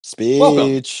Welcome.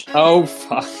 Speech. Oh,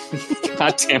 fuck.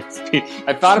 Goddamn speech.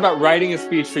 I thought about writing a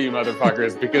speech for you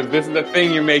motherfuckers because this is the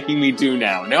thing you're making me do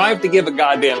now. Now I have to give a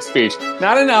goddamn speech.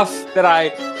 Not enough that I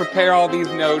prepare all these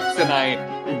notes and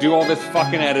I do all this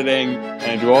fucking editing and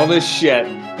I do all this shit.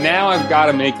 Now I've got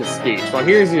to make a speech. Well,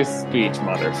 here's your speech,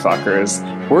 motherfuckers.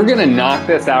 We're gonna knock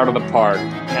this out of the park.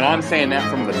 And I'm saying that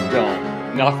from the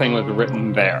dome. Nothing was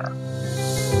written there.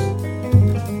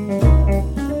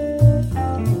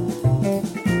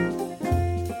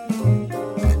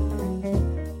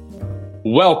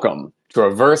 Welcome to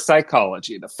Reverse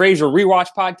Psychology, the Frasier Rewatch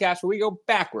podcast where we go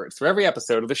backwards through every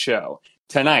episode of the show.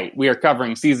 Tonight, we are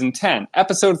covering Season 10,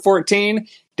 Episode 14,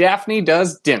 Daphne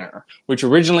Does Dinner, which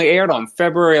originally aired on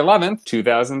February 11th,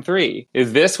 2003.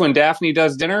 Is this when Daphne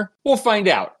does dinner? We'll find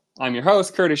out. I'm your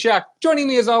host, Curtis Shack. Joining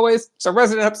me as always, it's our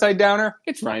resident Upside Downer,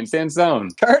 it's Ryan Sansone.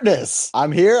 Curtis,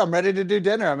 I'm here. I'm ready to do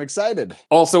dinner. I'm excited.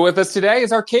 Also with us today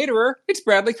is our caterer, it's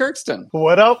Bradley Kirkston.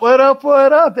 What up, what up,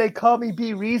 what up? They call me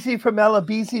B. Reezy from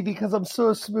Alabisi because I'm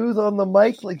so smooth on the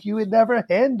mic like you would never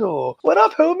handle. What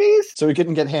up, homies? So we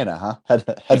couldn't get Hannah, huh?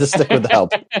 Had to stick with the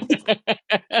help.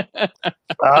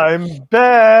 I'm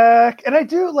back. And I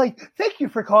do, thank you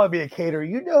for calling me a caterer.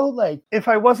 You know, if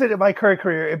I wasn't in my current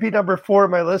career, it'd be number 4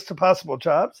 on my list of possible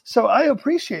jobs. So I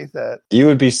appreciate that. You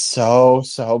would be so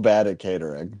bad at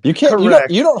catering. You can't.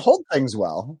 You don't hold things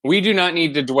well. We do not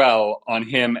need to dwell on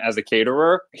him as a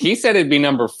caterer. He said it'd be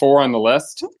number 4 on the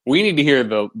list. We need to hear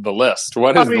the list.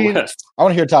 What is the list? I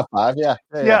want to hear top 5.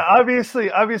 Yeah.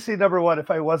 Obviously, number 1, if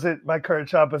I wasn't my current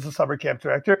job as a summer camp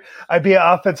director, I'd be an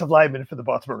offensive lineman for the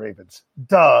Baltimore Ravens.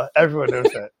 Duh. Everyone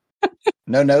knows that.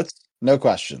 No notes, no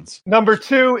questions. Number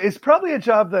 2 is probably a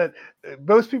job that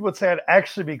most people would say I'd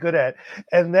actually be good at,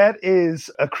 and that is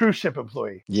a cruise ship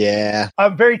employee. Yeah.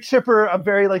 I'm very chipper. I'm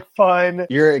very, fun.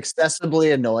 You're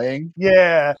excessively annoying.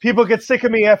 Yeah. People get sick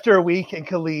of me after a week and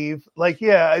can leave.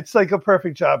 It's a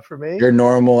perfect job for me. Your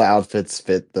normal outfits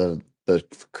fit the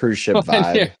cruise ship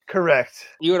vibe. Yeah. Correct.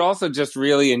 You would also just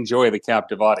really enjoy the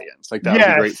captive audience. That would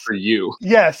be great for you.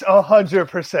 Yes,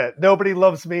 100%. Nobody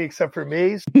loves me except for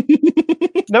me.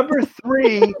 Number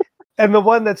 3, and the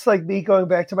one that's me going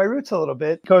back to my roots a little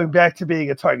bit, going back to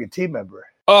being a Target team member.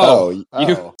 So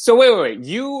wait.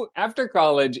 You, after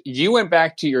college, you went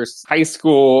back to your high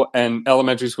school and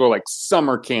elementary school,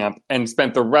 summer camp, and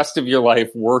spent the rest of your life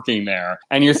working there.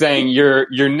 And you're saying your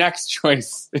next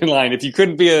choice in line, if you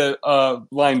couldn't be a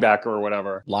linebacker or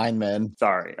whatever. Lineman.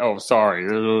 Sorry. Oh, sorry. It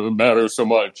doesn't matter so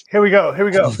much. Here we go.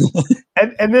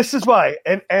 And this is why.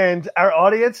 And our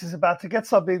audience is about to get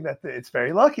something that it's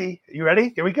very lucky. You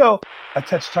ready? Here we go.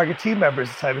 Attach Target team members.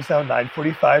 The time is now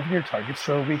 9:45 and your Target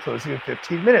store will be closing in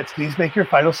 15 minutes. Please make your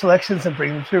final selections and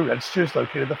bring them to registers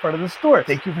located at the front of the store.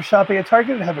 Thank you for shopping at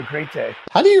Target and have a great day.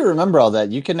 How do you remember all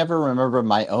that? You can never remember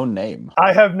my own name.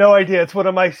 I have no idea. It's one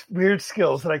of my weird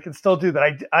skills that I can still do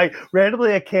that. I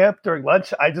randomly at camp during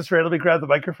lunch, I just randomly grab the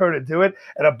microphone and do it.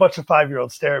 And a bunch of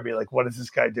 5-year-olds stare at me like, what is this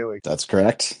guy doing? That's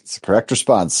correct. It's a correct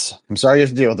response. I'm sorry you have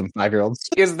to deal with them 5-year-olds.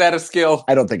 Is that a skill?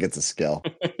 I don't think it's a skill.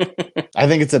 I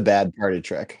think it's a bad party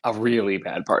trick. A really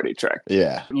bad party trick.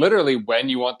 Yeah. Literally, when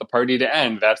you want the party to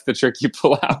end, that's the trick you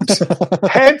pull out.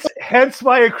 hence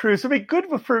why a cruise would be good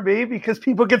for me because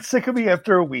people get sick of me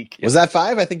after a week. Was that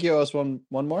 5? I think you owe us one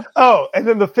more. Oh, and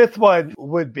then the 5th one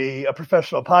would be a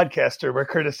professional podcaster where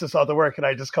Curtis does all the work and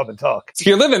I just come and talk. So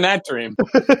you're living that dream.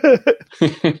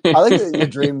 I like that your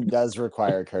dream does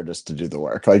require Curtis to do the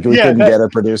work. We couldn't get a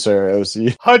producer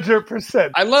OC.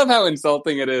 100%. I love how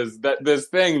insulting it is that this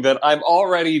thing that I'm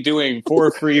already doing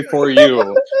for free for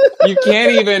you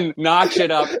can't even notch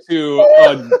it up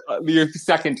to your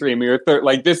second dream or your third.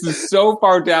 This is so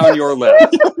far down your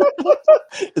list.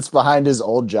 It's behind his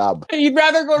old job. You'd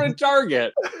rather go to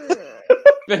Target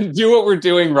than do what we're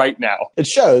doing right now. It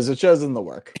shows in the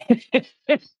work.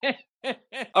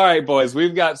 All right, boys,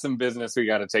 we've got some business we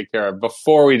got to take care of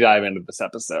before we dive into this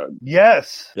episode.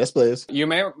 Yes, please. You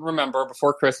may remember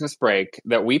before Christmas break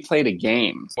that we played a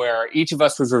game where each of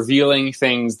us was revealing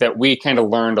things that we kind of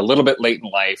learned a little bit late in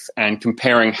life and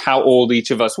comparing how old each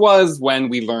of us was when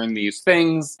we learned these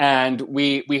things. And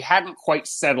we hadn't quite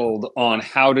settled on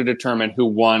how to determine who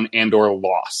won and or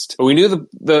lost. But we knew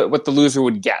what the loser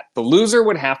would get. The loser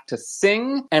would have to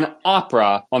sing an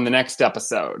opera on the next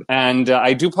episode. And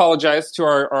I do apologize to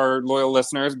our loyal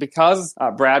listeners because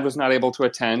Brad was not able to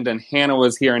attend and Hannah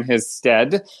was here in his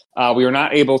stead. We were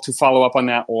not able to follow up on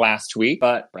that last week,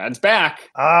 but Brad's back.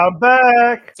 I'm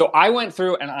back. So I went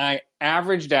through and I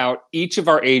averaged out each of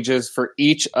our ages for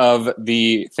each of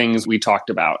the things we talked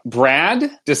about.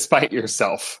 Brad, despite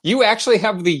yourself, you actually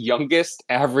have the youngest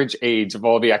average age of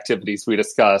all the activities we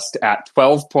discussed at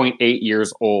 12.8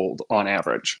 years old on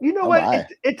average. You know what?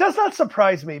 It does not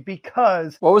surprise me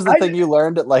because... What was the thing you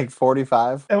learned at like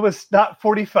 45? It was not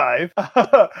 45.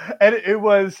 And it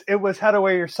was how to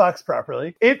wear your socks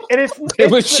properly. It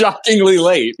was shockingly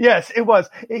late. Yes, it was.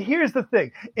 Here's the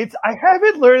thing. I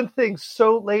haven't learned things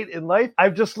so late in life.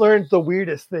 I've just learned the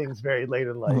weirdest things very late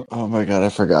in life. Oh my God, I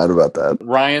forgot about that.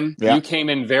 Ryan, you came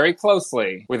in very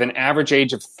closely with an average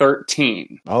age of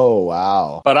 13. Oh,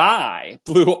 wow. But I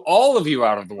blew all of you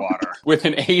out of the water with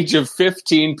an age of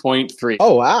 15.3.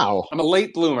 Oh, wow. I'm a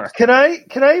late bloomer. Can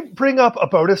I bring up a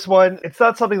bonus one? It's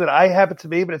not something that I happened to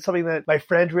me, but it's something that my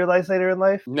friend realized later in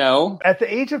life. No. At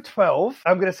the age of 12,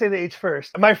 I'm going to say the age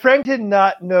first. My friend did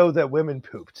not know that women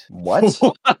pooped. What?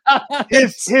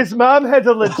 His mom had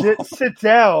to legit sit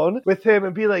down with him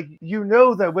and be like, you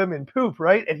know that women poop,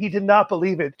 right? And he did not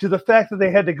believe it, to the fact that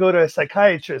they had to go to a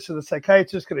psychiatrist so the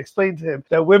psychiatrist could explain to him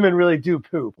that women really do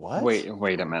poop. What?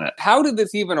 Wait a minute. How did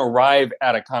this even arrive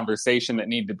at a conversation that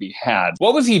needed to be had?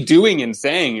 What was he doing and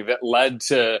saying that led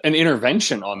to an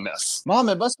intervention on this? Mom,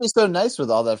 it must be so nice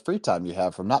with all that free time you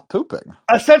have from not pooping.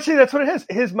 Essentially, that's what it is.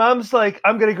 His mom's like,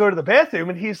 I'm going to go to the bathroom.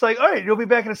 And he's like, all right, you'll be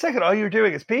back in a second. All you're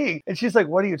doing is peeing. And she's like,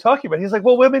 what are you talking about? He's like,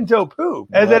 well, women don't poop.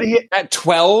 And then at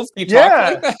 12, you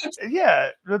talk like that? Yeah,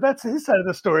 but that's his side of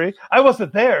the story. I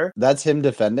wasn't there. That's him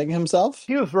defending himself?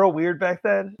 He was real weird back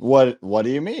then. What do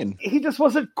you mean? He just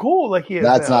wasn't cool like he is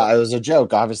That's now. not, it was a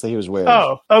joke. Obviously, he was weird.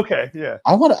 Oh, okay, yeah.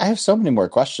 I have so many more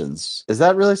questions. Is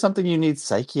that really something you need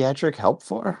psychiatric help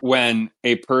for? When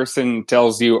a person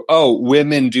tells you, oh,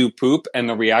 women do poop, and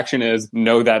the reaction is,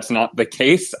 no, that's not the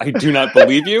case. I do not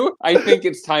believe you. I think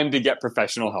it's time to get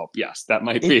professional help. Yes, that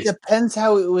might be. It depends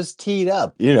how it was teed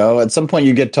up. You know, at some point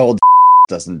you get told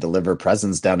doesn't deliver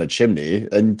presents down a chimney,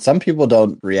 and some people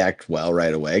don't react well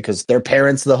right away because their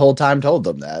parents the whole time told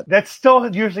them that. That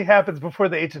still usually happens before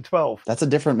the age of 12. That's a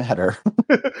different matter.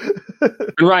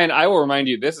 And Ryan, I will remind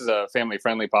you, this is a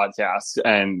family-friendly podcast,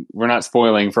 and we're not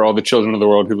spoiling for all the children of the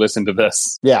world who listen to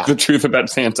this. Yeah. The truth about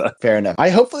Santa. Fair enough.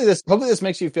 Hopefully this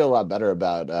makes you feel a lot better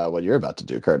about what you're about to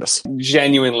do, Curtis.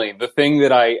 Genuinely, the thing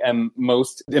that I am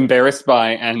most embarrassed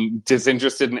by and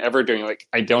disinterested in ever doing, like,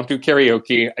 I don't do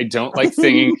karaoke. I don't like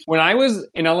singing. When I was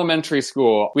in elementary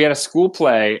school, we had a school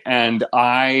play, and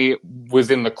I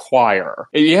was in the choir.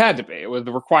 You had to be. It was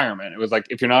the requirement. It was like,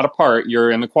 if you're not a part,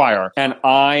 you're in the choir. And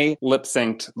I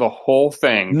lip-synced the whole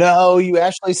thing. No, you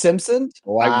Ashley Simpson?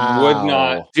 Wow. I would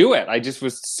not do it. I just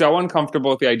was so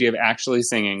uncomfortable with the idea of actually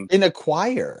singing. In a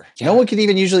choir. Yeah. No one can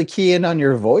even usually key in on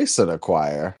your voice in a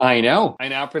choir. I know. I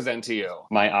now present to you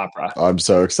my opera. Oh, I'm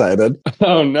so excited.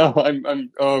 Oh no,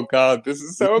 oh God, this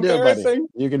is so embarrassing.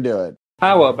 You can do it.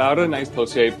 How about a nice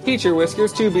close shave? Teach your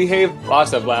whiskers to behave.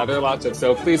 Lots of lather, lots of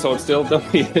soap. Please hold still.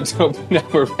 Don't be a dope. Now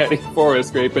we're ready for a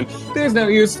scraping. There's no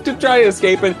use to try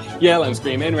escaping. Yell and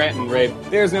scream and rant and rave.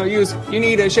 There's no use. You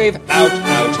need a shave. Ouch,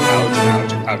 ouch,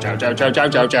 ouch, ouch, ouch, ouch, ouch,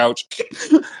 ouch, ouch, ouch, ouch.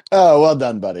 Oh, well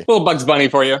done, buddy. Little Bugs Bunny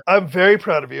for you. I'm very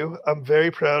proud of you. I'm very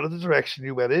proud of the direction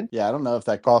you went in. Yeah, I don't know if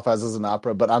that qualifies as an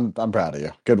opera, but I'm proud of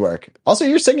you. Good work. Also,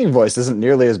 your singing voice isn't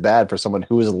nearly as bad for someone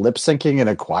who is lip syncing in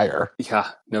a choir.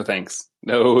 Yeah, no thanks.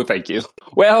 No, thank you.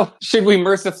 Well, should we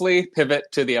mercifully pivot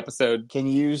to the episode? Can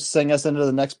you sing us into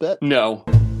the next bit? No.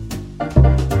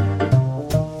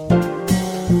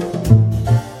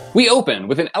 We open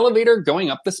with an elevator going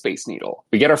up the Space Needle.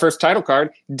 We get our first title card,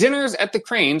 Dinners at the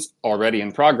Cranes, already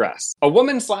in progress. A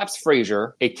woman slaps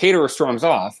Frasier, a caterer storms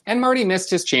off, and Marty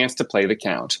missed his chance to play the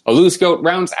Count. A loose goat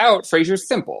rounds out Frasier's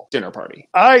simple dinner party.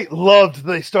 I loved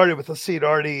they started with the scene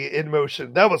already in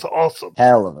motion. That was awesome.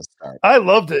 Hell of a start. I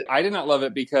loved it. I did not love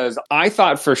it because I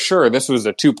thought for sure this was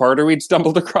a two-parter we'd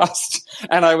stumbled across.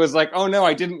 And I was like, oh no,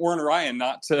 I didn't warn Ryan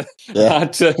not to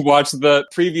watch the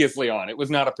previously on. It was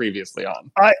not a previously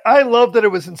on. I love that it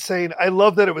was insane. I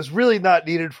love that it was really not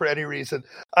needed for any reason.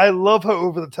 I love how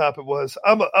over the top it was.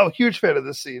 I'm a huge fan of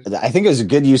this scene. I think it was a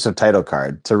good use of title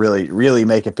card to really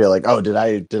make it feel like, oh, did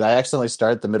I accidentally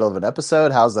start the middle of an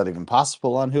episode? How's that even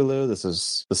possible on Hulu? This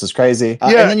is crazy.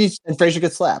 Yeah. And then Frasier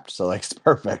gets slapped. So like, it's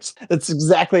perfect. It's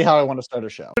exactly how I want to start a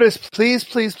show. Please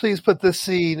put this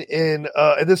scene in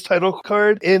this title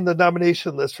card in the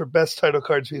nomination list for best title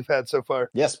cards we've had so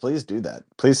far. Yes, please do that.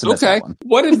 Please submit that one.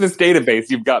 What is this database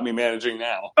you've got me managing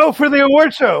now? Oh, for the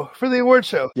award show.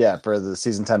 Yeah, for the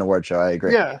season 10 award show. I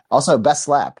agree. Yeah. Also, best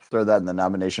slap. Throw that in the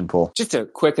nomination pool. Just a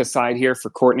quick aside here for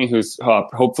Courtney, who's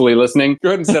hopefully listening. Go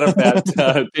ahead and set up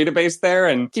that database there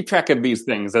and keep track of these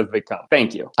things as they come.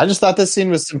 Thank you. I just thought this scene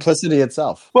was simplicity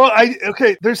itself. Well,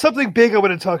 there's something big I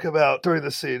want to talk about during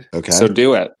the scene. Okay. So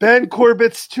do it. Ben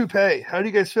Corbett's toupee. How do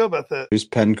you guys feel about that? Who's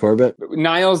Penn Corbett?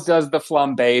 Niles does the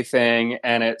flambe thing,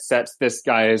 and it sets this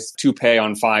guy's toupee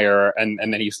on fire, and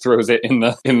then he throws it in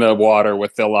the water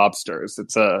with the lobsters.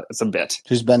 It's a bit.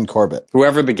 Who's Ben Corbett?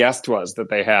 Whoever the guest was that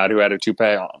they had who had a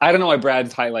toupee on. I don't know why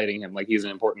Brad's highlighting him like he's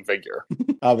an important figure.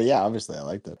 Oh, but yeah, obviously I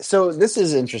liked it. So this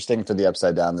is interesting for the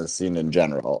Upside Down, this scene in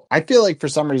general. I feel like for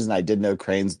some reason I did know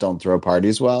cranes don't throw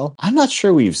parties well. I'm not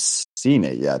sure we've seen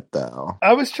it yet, though.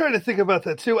 I was trying to think about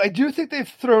that too. I do think they've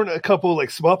thrown a couple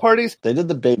like small parties. They did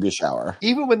the baby shower.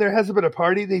 Even when there hasn't been a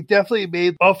party, they definitely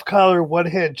made off-collar,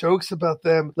 one-hand jokes about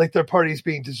them, like their parties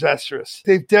being disastrous.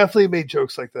 They've definitely made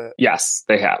jokes like that. Yes,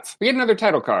 they have. We get another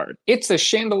title card. It's a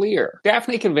chandelier.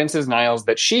 Daphne convinces Niles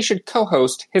that she should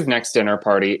co-host his next dinner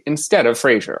party instead of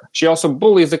Frasier. She also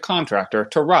bullies the contractor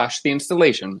to rush the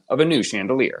installation of a new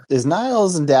chandelier. Is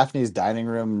Niles and Daphne's dining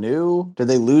room new? Did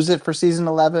they lose it for season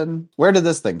 11? Where did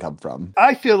this thing come from?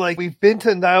 I feel like we've been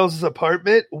to Niles'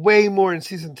 apartment way more in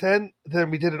season 10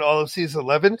 than we did in all of season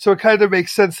 11. So it kind of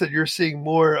makes sense that you're seeing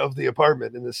more of the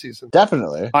apartment in this season.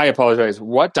 Definitely. I apologize.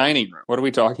 What dining room? What are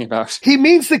we talking about? He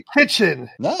means the kitchen.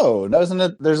 No, isn't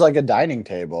it? There's like a dining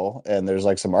table and there's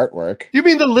like some artwork. You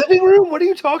mean the living room? What are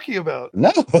you talking about?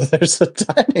 No, there's a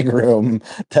dining room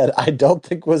that I don't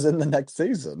think was in the next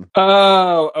season.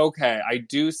 Oh, okay. I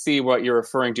do see what you're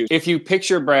referring to. If you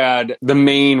picture, Brad, the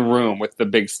main room with the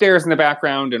big stairs in the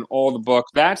background and all the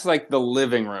books, that's like the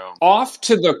living room. Off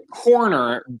to the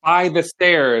corner by the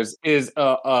stairs is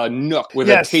a nook with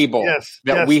a table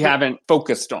that we haven't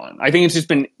focused on. I think it's just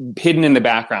been hidden in the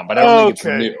background, but I don't think it's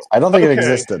new. I don't think it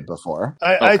existed before.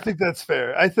 I think that's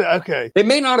fair. Okay. They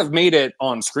may not have made it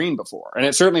on screen before, and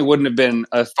it certainly wouldn't have been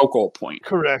a focal point.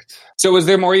 Correct. So was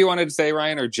there more you wanted to say,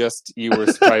 Ryan, or just you were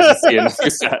surprised to see another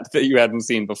set that you hadn't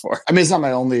seen before? I mean, it's not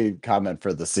my only comment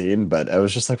for the scene, but I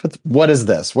was just like, what is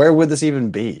this? Where would this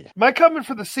even be? My comment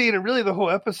for the scene, and really the whole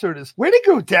episode, is way to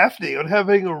go, Daphne, on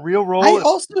having a real role. I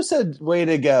also said, way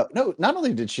to go. No, not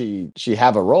only did she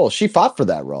have a role, she fought for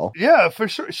that role. Yeah, for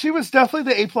sure. She was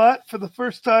definitely the A-plot for the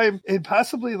first time in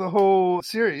possibly the whole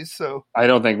series. So I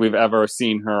don't think we've ever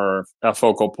seen her a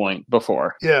focal point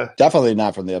before. Yeah. Definitely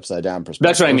not from the Upside Down perspective.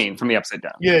 That's what I mean, from the Upside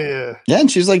Down. Yeah. Yeah, and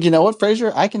she's like, you know what,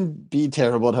 Frasier? I can be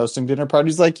terrible at hosting dinner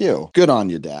parties like you. Good on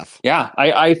you, Daph. Yeah,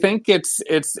 I think it's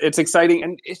exciting,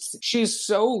 and she's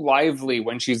so lively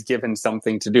when she's given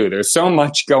something to do. There's so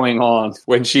much going on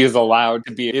when she is allowed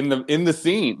to be in the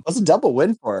scene. That's a double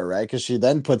win for her, right? Because she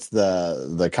then puts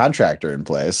the contractor in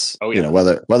place. Oh, yeah. You know,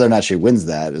 whether or not she wins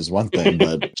that is one thing,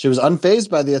 but she was unfazed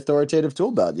by the authoritative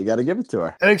tool belt. You got to give it to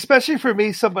her. And especially for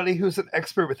me, somebody who's an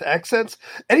expert with accents,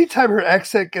 anytime her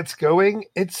accent gets going,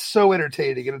 it's so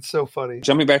entertaining and it's so funny.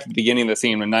 Jumping back to the beginning of the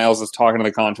scene when Niles is talking to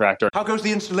the contractor. How goes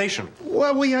the installation?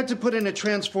 Well, we had to put in a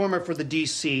transformer for the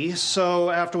DC, so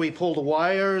after we pull the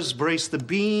wires, brace the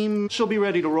beam, she'll be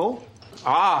ready to roll.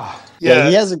 Yeah,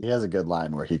 he has a good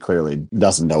line where he clearly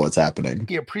doesn't know what's happening.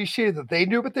 He appreciated that they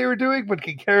knew what they were doing, but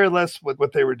could care less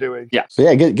what they were doing. Yeah. So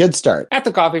yeah, good start. At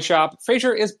the coffee shop,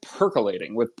 Frasier is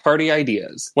percolating with party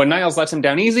ideas. When Niles lets him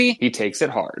down easy, he takes it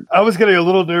hard. I was getting a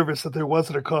little nervous that there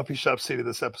wasn't a coffee shop scene in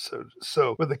this episode.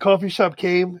 So when the coffee shop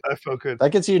came, I felt good.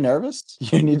 That gets you nervous?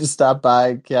 You need to stop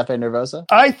by Cafe Nervosa?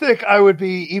 I think I would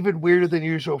be even weirder than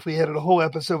usual if we had a whole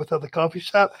episode without the coffee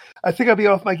shop. I think I'd be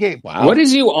off my game. Wow. What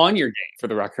is you on your game, for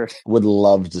the record? Would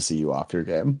love to see you off your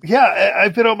game. Yeah,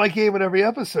 I've been on my game in every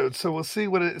episode, so we'll see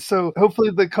so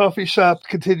hopefully the coffee shop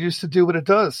continues to do what it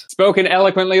does. Spoken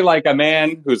eloquently like a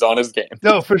man who's on his game.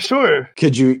 No, for sure.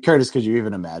 Curtis, could you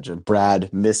even imagine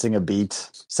Brad missing a beat,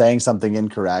 saying something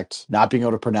incorrect, not being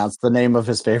able to pronounce the name of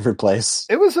his favorite place?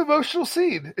 It was an emotional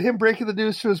scene, him breaking the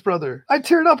news to his brother. I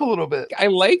teared up a little bit. I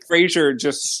like Frasier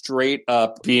just straight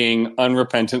up being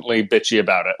unrepentantly bitchy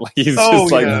about it. Like he's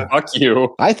fuck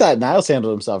you. I thought Niles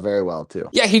handled himself very well too.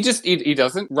 Yeah, he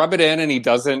doesn't rub it in and he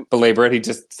doesn't belabor it. He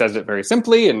just says it very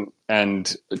simply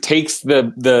and takes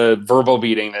the verbal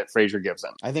beating that Frasier gives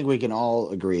him. I think we can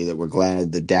all agree that we're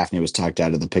glad that Daphne was talked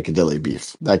out of the Piccadilly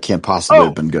beef. That can't possibly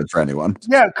have been good for anyone.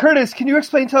 Yeah, Curtis, can you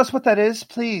explain to us what that is?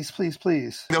 Please.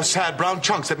 Those sad brown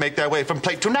chunks that make their way from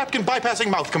plate to napkin, bypassing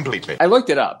mouth completely. I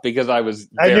looked it up because I was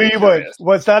I knew you curious. would.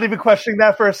 Was not even questioning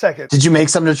that for a second. Did you make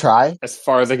something to try? As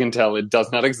far as I can tell, it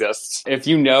does not exist. If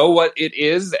you know what it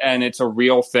is and it's a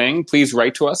real thing, please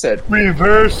write to us at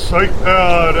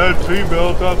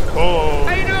reversepsychpad@gmail.com.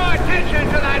 Pay no attention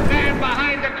to that man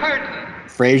behind the curtain.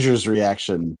 Frasier's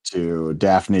reaction to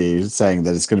Daphne saying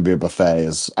that it's going to be a buffet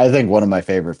is, I think, one of my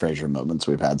favorite Frasier moments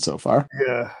we've had so far.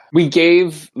 Yeah. We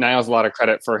gave Niles a lot of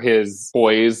credit for his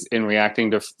poise in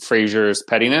reacting to Frasier's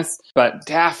pettiness, but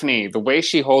Daphne, the way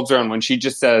she holds her own when she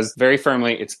just says very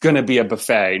firmly, it's going to be a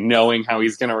buffet, knowing how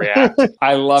he's going to react.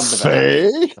 I love that.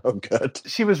 Say? Oh, good.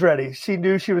 She was ready. She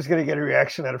knew she was going to get a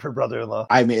reaction out of her brother-in-law.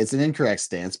 I mean, it's an incorrect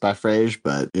stance by Frasier,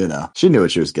 but, she knew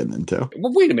what she was getting into.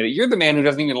 Well, wait a minute. You're the man who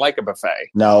doesn't even like a buffet.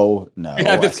 No. We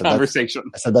had this conversation.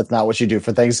 I said that's not what you do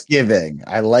for Thanksgiving.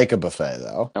 I like a buffet,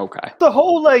 though. Okay. The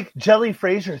whole, jelly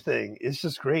Frasier thing is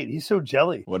just great. He's so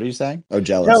jelly. What are you saying? Oh,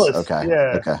 jealous. Okay.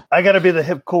 Yeah. Okay. I got to be the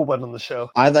hip, cool one on the show.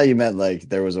 I thought you meant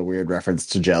there was a weird reference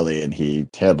to jelly and he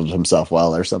handled himself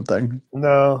well or something.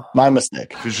 No. My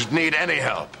mistake. If you should need any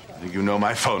help, you know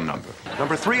my phone number.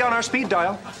 Number 3 on our speed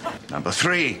dial. Number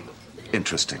 3.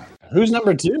 Interesting. Who's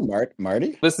number 2,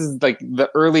 Marty? This is the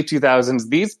early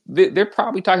 2000s. They're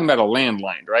probably talking about a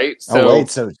landline, right? So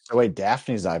wait,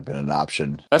 Daphne's not been an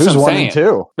option. That's Who's what I'm 1 and saying.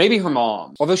 2? Maybe her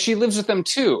mom, although she lives with them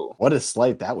too. What a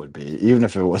slight that would be, even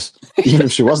if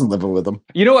she wasn't living with them.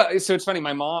 You know what? So it's funny.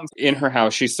 My mom's in her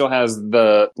house. She still has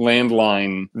the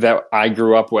landline that I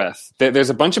grew up with. There's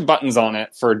a bunch of buttons on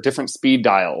it for different speed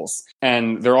dials,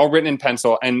 and they're all written in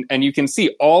pencil. And you can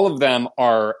see all of them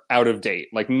are out of date.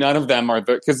 None of them are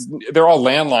because they're all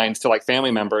landlines to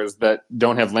family members that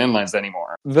don't have landlines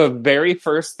anymore. The very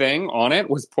first thing on it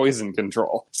was poison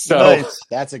control. So Nice.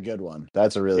 That's a good one.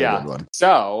 That's a really good one.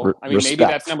 So maybe Respect.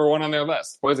 that's number 1 on their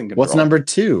list. Poison control. What's number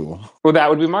 2? Well, that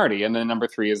would be Marty, and then number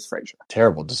 3 is Frasier.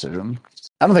 Terrible decision.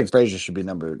 I don't think Frasier should be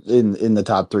in the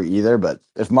top 3 either, but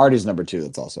if Marty's number 2,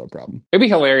 that's also a problem. It'd be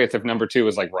hilarious if number 2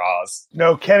 was Roz.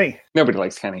 No, Kenny. Nobody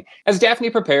likes Kenny. As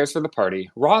Daphne prepares for the party,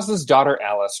 Roz's daughter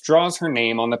Alice draws her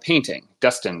name on the painting,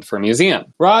 destined for a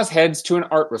museum. Roz heads to an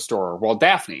art restorer, while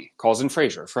Daphne calls in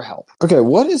Frasier for help. Okay,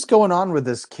 what is going on with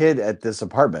this kid at this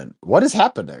apartment? What is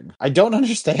happening? I don't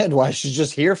understand why she's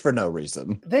just here for no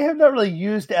reason. They have not really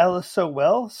used Alice so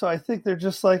well, so I think they're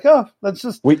just let's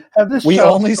just have this. We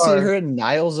child only star. see her in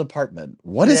Niles' apartment.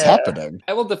 What is happening?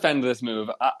 I will defend this move.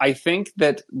 I think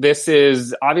that this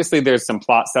is, obviously there's some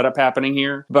plot setup happening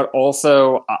here, but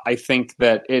also I think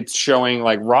that it's showing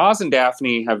Roz and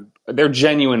Daphne they're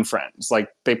genuine friends.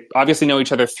 They obviously know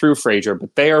each other through Frasier,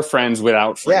 but they are friends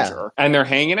without Frasier, and they're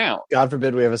hanging out. God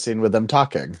forbid we have a scene with them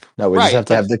talking. No, we Right, just have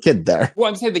to have the kid there. Well,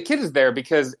 I'm saying the kid is there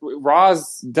because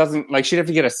Roz doesn't, she'd have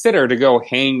to get a sitter to go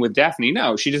hang with Daphne.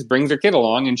 No, she just brings her kid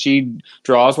along and she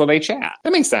draws while they chat.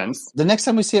 That makes sense. The next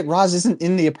time we see it, Roz isn't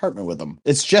in the apartment with them.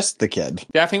 It's just the kid.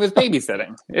 Daphne was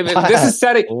babysitting. This is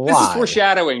setting. This is Why?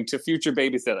 foreshadowing to future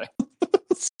babysitting.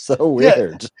 So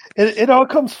weird. Yeah, it all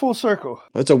comes full circle.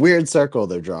 It's a weird circle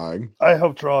they're drawing. I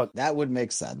hope drawn. That would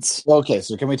make sense. Well, okay,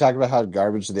 so can we talk about how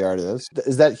garbage the art is?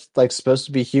 Is that supposed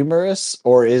to be humorous,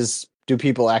 or do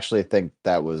people actually think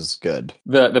that was good?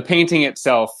 The painting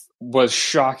itself was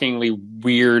shockingly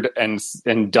weird and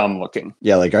dumb looking.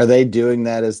 Yeah, are they doing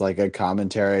that as a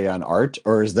commentary on art,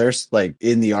 or is there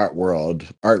in the art world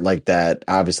art like that?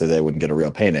 Obviously they wouldn't get a real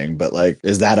painting, but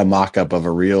is that a mock-up of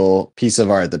a real piece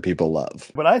of art that people love?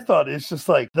 What I thought is just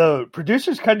the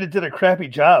producers kind of did a crappy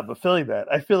job of filling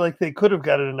that. I feel like they could have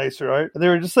gotten a nicer art. They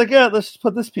were just yeah, let's just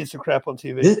put this piece of crap on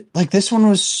TV. This one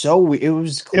was so weird. It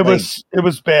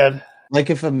was bad.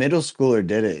 If a middle schooler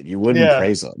did it, you wouldn't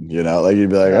praise them, you'd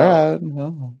be like, all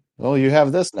right, well, you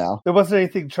have this now. There wasn't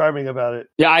anything charming about it.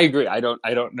 Yeah, I agree. I don't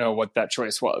know what that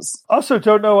choice was. Also,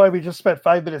 don't know why we just spent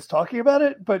 5 minutes talking about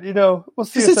it, but we'll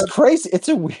see. This is crazy. It's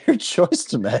a weird choice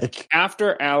to make.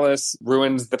 After Alice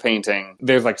ruins the painting,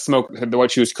 there's smoke.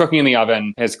 What she was cooking in the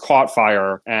oven has caught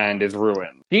fire and is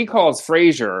ruined. He calls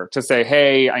Frasier to say,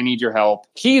 hey, I need your help.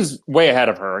 He's way ahead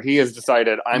of her. He has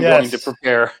decided, I'm going to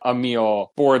prepare a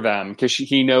meal for them because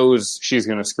he knows she's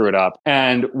going to screw it up.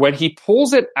 And when he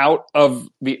pulls it out of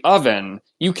the oven,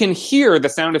 you can hear the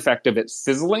sound effect of it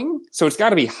sizzling. So it's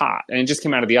got to be hot, and it just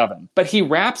came out of the oven. But he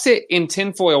wraps it in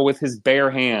tinfoil with his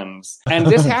bare hands. And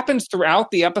this happens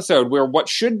throughout the episode, where what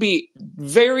should be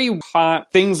very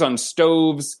hot things on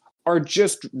stoves are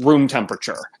just room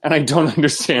temperature, and I don't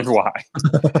understand why.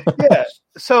 Yeah,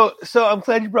 so I'm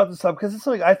glad you brought this up, because it's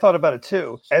something I thought about it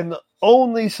too. And the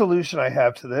only solution I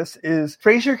have to this is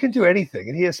Frasier can do anything,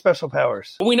 and he has special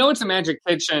powers. We know it's a magic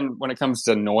kitchen when it comes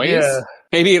to noise. Yeah.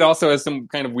 Maybe it also has some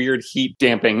kind of weird heat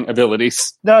damping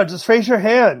abilities. No, just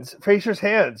Frasier's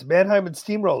hands, Mannheim and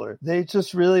Steamroller. They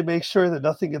just really make sure that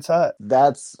nothing gets hot.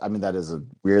 That is a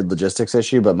weird logistics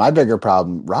issue, but my bigger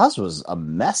problem, Roz was a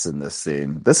mess in this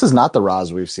scene. This is not the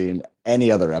Roz we've seen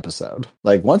any other episode.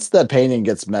 Like, once that painting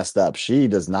gets messed up, she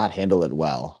does not handle it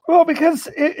well. Well, because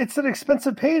it's an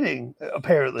expensive painting,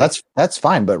 apparently. That's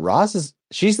fine, but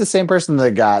she's the same person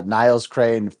that got Niles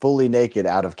Crane fully naked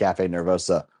out of Cafe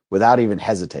Nervosa without even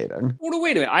hesitating. Well,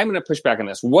 wait a minute. I'm going to push back on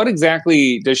this. What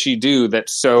exactly does she do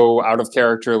that's so out of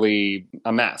characterly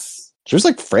a mess? She was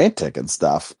like frantic and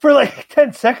stuff. For like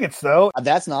 10 seconds, though.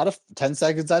 That's not a 10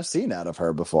 seconds I've seen out of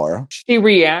her before. She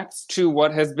reacts to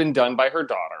what has been done by her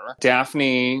daughter.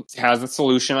 Daphne has a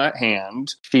solution at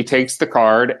hand. She takes the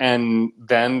card, and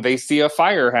then they see a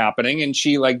fire happening, and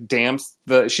she like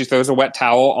she throws a wet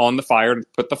towel on the fire to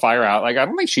put the fire out. Like, I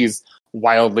don't think she's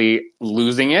wildly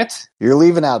losing it. You're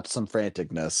leaving out some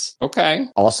franticness. Okay.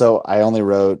 Also, I only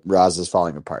wrote Roz is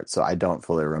falling apart, so I don't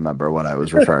fully remember what I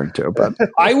was referring to. But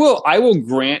I will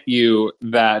grant you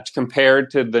that compared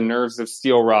to the Nerves of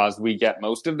Steel Roz we get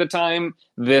most of the time,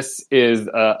 this is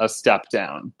a step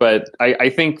down. But I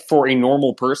think for a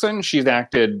normal person, she's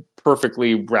acted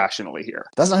perfectly rationally here.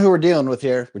 That's not who we're dealing with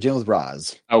here. We're dealing with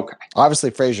Roz. Okay. Obviously,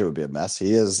 Frasier would be a mess.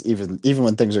 He is, even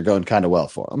when things are going kind of well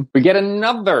for him. We get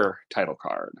another title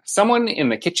card. Someone in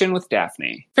the kitchen with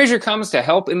Daphne. Frasier comes to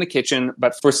help in the kitchen,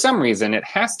 but for some reason it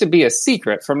has to be a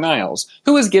secret from Niles,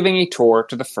 who is giving a tour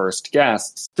to the first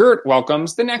guests. Gert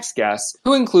welcomes the next guests,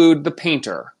 who include the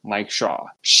painter, Mike Shaw.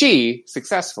 She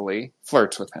successfully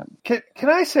flirts with him. Can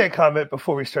I say a comment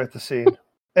before we start the scene?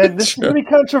 And this is going to be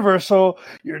controversial.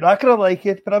 You're not going to like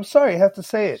it, but I'm sorry, I have to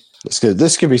say it.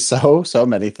 This could be so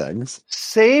many things.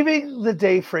 Saving the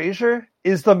day Frasier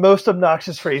is the most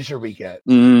obnoxious Frasier we get.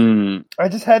 I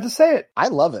just had to say it. I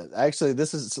love it. Actually,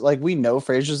 this is like, we know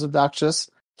Frasier's obnoxious.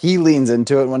 He leans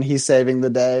into it when he's saving the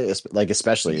day, like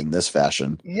especially in this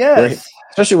fashion. Yes.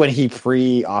 Especially when he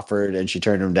pre-offered and she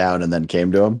turned him down and then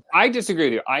came to him. I disagree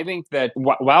with you. I think that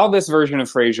while this version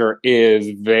of Frasier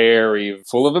is very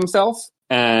full of himself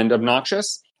and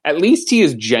obnoxious, at least he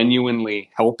is genuinely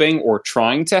helping or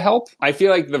trying to help. I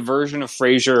feel like the version of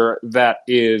Frasier that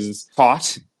is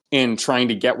caught in trying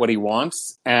to get what he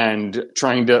wants and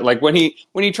trying to, like, when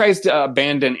he tries to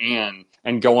abandon Anne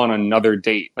and go on another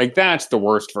date, like, that's the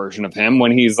worst version of him,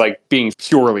 when he's like being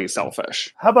purely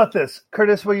selfish. How about this?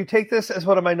 Curtis, will you take this as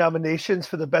one of my nominations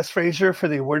for the best Frasier for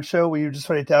the award show? Will you just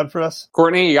write it down for us?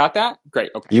 Courtney, you got that? Great.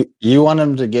 Okay. You want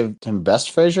him to give him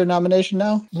best Frasier nomination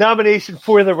now? Nomination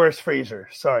for the worst Frasier.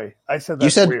 Sorry, I said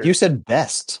that. You said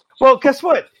best. Well, guess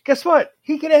what?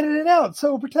 He can edit it out,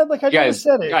 so pretend like I never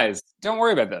said it. Guys, don't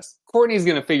worry about this. Courtney's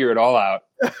going to figure it all out.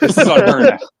 This is on her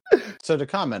now. So to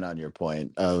comment on your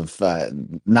point of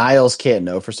Niles can't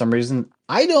know for some reason,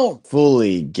 I don't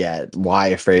fully get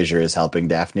why Frasier is helping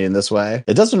Daphne in this way.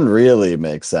 It doesn't really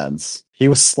make sense. He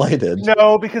was slighted.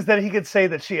 No, because then he could say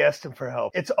that she asked him for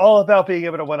help. It's all about being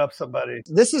able to one-up somebody.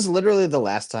 This is literally the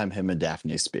last time him and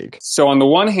Daphne speak. So on the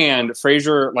one hand,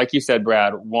 Frasier, like you said,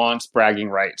 Brad, wants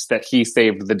bragging rights that he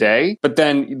saved the day. But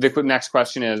then the next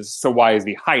question is, so why is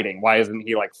he hiding? Why isn't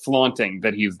he like flaunting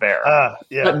that he's there?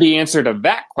 Yeah. But the answer to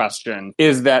that question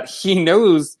is that he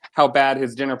knows how bad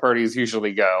his dinner parties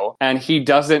usually go, and he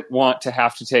doesn't want to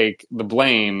have to take the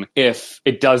blame if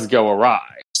it does go awry.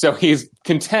 So he's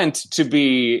content to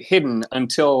be hidden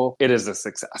until it is a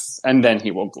success, and then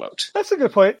he will gloat. That's a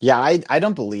good point. Yeah, I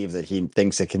don't believe that he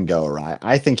thinks it can go awry.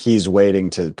 I think he's waiting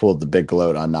to pull the big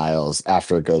gloat on Niles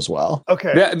after it goes well.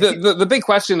 Okay. The big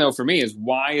question, though, for me is,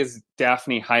 why is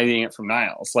Daphne hiding it from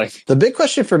Niles? Like, the big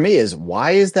question for me is,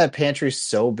 why is that pantry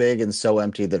so big and so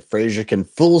empty that Frasier can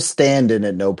full stand in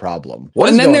it no problem?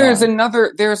 And then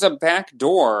there's a back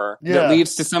door that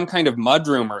leads to some kind of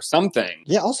mudroom or something.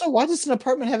 Yeah, also, why does an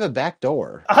apartment have a back door?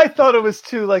 I thought it was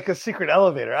to like a secret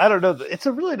elevator. I don't know. It's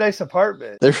a really nice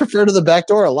apartment. They refer to the back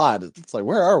door a lot. It's like,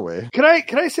 where are we? Can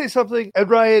I say something? And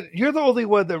Ryan, you're the only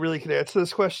one that really can answer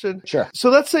this question. Sure. So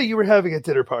let's say you were having a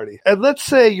dinner party, and let's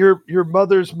say your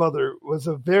mother's mother was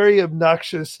a very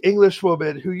obnoxious English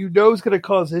woman who you know is going to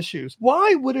cause issues.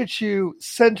 Why wouldn't you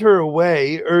send her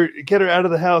away or get her out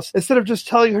of the house instead of just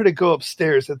telling her to go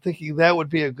upstairs and thinking that would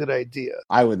be a good idea?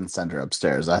 I wouldn't send her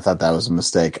upstairs. I thought that was a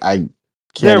mistake. I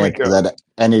can't answer that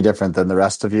any different than the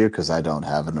rest of you because I don't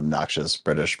have an obnoxious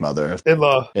British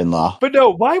mother-in-law. But no,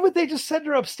 why would they just send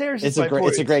her upstairs? It's a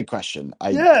great question.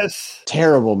 Yes.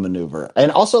 Terrible maneuver.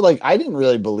 And also, like, I didn't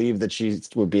really believe that she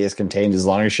would be as contained as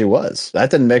long as she was.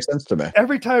 That didn't make sense to me.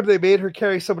 Every time they made her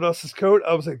carry someone else's coat,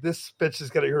 I was like, this bitch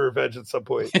is getting her revenge at some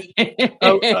point.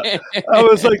 I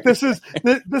was like, this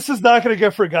is not going to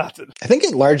get forgotten. I think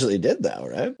it largely did, though,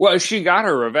 right? Well, she got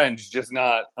her revenge, just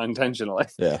not intentionally.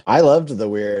 Yeah. I loved the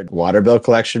weird water bill collection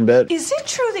collection bit. Is it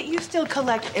true that you still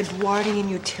collect Edwardian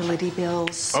utility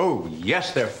bills? Oh,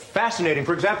 yes, they're fascinating.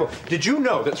 For example, did you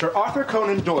know that Sir Arthur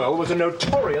Conan Doyle was a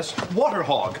notorious water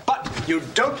hog? But you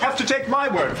don't have to take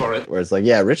my word for it. Where it's like,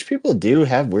 yeah, rich people do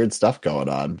have weird stuff going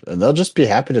on, and they'll just be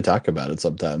happy to talk about it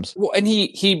sometimes. Well, and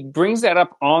he brings that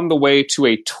up on the way to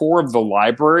a tour of the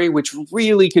library, which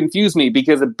really confused me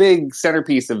because a big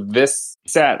centerpiece of this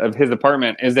set of his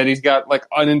apartment is that he's got like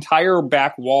an entire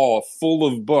back wall full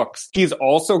of books. He's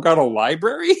also got a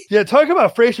library. Yeah, talk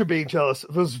about Fraser being jealous.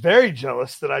 I was very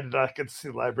jealous that I did not get to see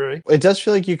the library. It does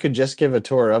feel like you could just give a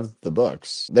tour of the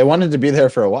books. They wanted to be there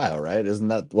for a while, right? Wasn't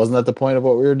that the point of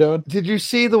what we were doing? Did you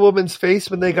see the woman's face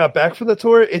when they got back from the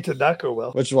tour? It did not go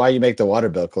well. Which is why you make the water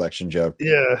bill collection joke.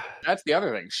 Yeah. That's the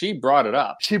other thing. She brought it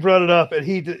up. She brought it up, and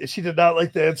she did not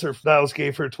like the answer Niles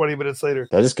gave her 20 minutes later.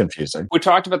 That is confusing. We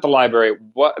talked about the library.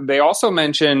 What they also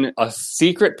mention a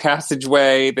secret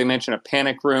passageway. They mention a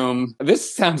panic room.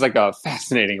 This sounds like a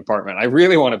fascinating apartment. I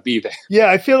really want to be there. Yeah,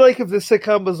 I feel like if this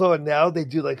sitcom was on now, they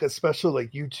do like a special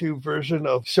like YouTube version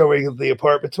of showing the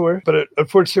apartment tour. But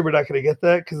unfortunately, we're not going to get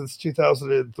that because it's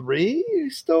 2003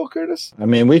 still, Curtis. I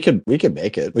mean, we could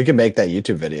make it. We could make that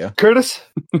YouTube video. Curtis?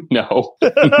 No.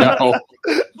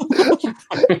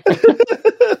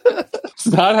 It's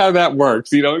not how that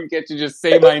works. You don't get to just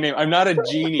say my name. I'm not a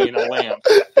genie in a lamp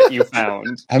that you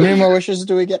found. How many more wishes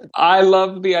do we get? I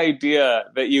love the idea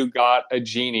that you got a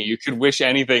genie. You could wish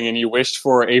anything and you wished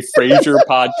for a Frasier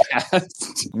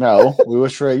podcast. No, we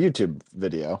wish for a YouTube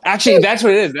video. Actually, that's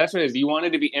what it is. That's what it is. You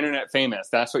wanted to be internet famous.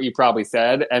 That's what you probably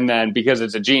said. And then because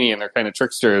it's a genie and they're kind of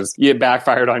tricksters, it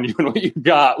backfired on you and what you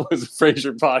got was a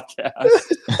Frasier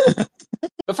podcast.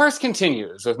 The farce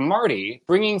continues with Marty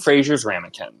bringing Frasier's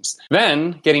ramekins,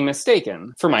 then getting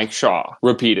mistaken for Mike Shaw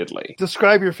repeatedly.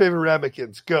 Describe your favorite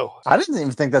ramekins. Go. I didn't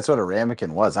even think that's what a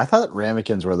ramekin was. I thought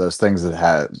ramekins were those things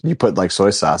that you put like soy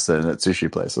sauce in at sushi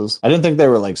places. I didn't think they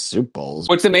were like soup bowls.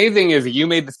 What's amazing is you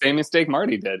made the same mistake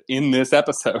Marty did in this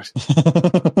episode.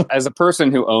 As a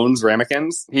person who owns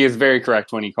ramekins, he is very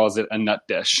correct when he calls it a nut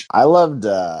dish. I loved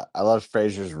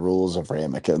Frasier's rules of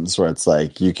ramekins, where it's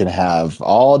like you can have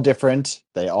all different.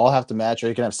 They all have to match, or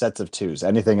you can have sets of twos.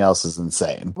 Anything else is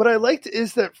insane. What I liked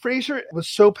is that Frasier was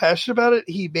so passionate about it,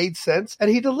 he made sense, and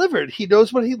he delivered. He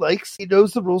knows what he likes, he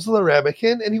knows the rules of the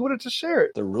ramekin, and he wanted to share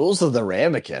it. The rules of the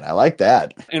ramekin. I like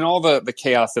that. In all the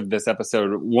chaos of this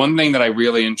episode, one thing that I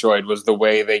really enjoyed was the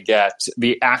way they get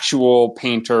the actual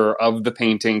painter of the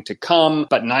painting to come,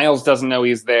 but Niles doesn't know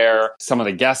he's there. Some of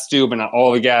the guests do, but not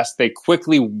all the guests. They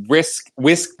quickly whisk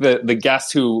the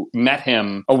guests who met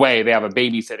him away. They have a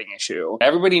babysitting issue.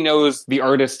 Everybody knows the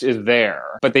artist is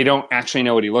there, but they don't actually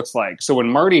know what he looks like. So when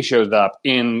Marty shows up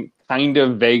in kind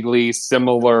of vaguely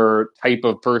similar type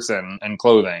of person and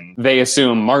clothing, they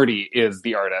assume Marty is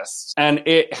the artist. And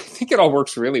I think it all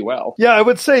works really well. Yeah, I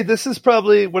would say this is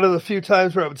probably one of the few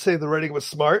times where I would say the writing was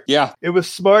smart. Yeah. It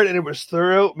was smart and it was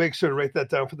thorough. Make sure to write that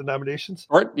down for the nominations.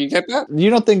 Art, you get that? You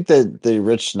don't think that the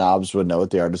rich snobs would know what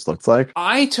the artist looks like?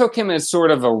 I took him as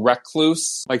sort of a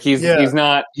recluse. Like he's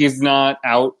not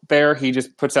out there. He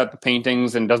just puts out the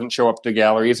paintings and doesn't show up to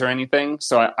galleries or anything.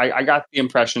 So I got the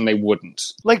impression they wouldn't.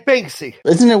 Like Banksy.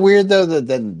 Isn't it weird though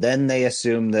that then they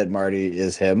assume that Marty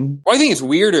is him? Well, I think it's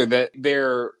weirder that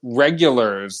they're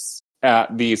regulars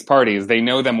at these parties. They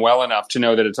know them well enough to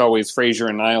know that it's always Frasier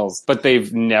and Niles, but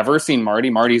they've never seen Marty.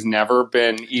 Marty's never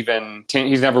been he's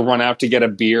never run out to get a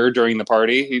beer during the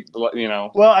party.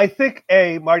 Well, I think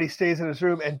A, Marty stays in his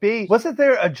room, and B, wasn't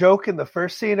there a joke in the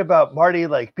first scene about Marty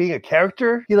like being a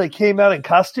character? He like came out in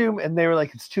costume and they were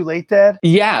like, "It's too late, Dad."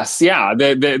 Yes, yeah.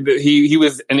 He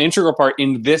was an integral part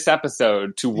in this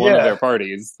episode to one of their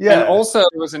parties. Yeah. And also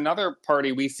there was another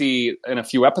party we see in a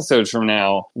few episodes from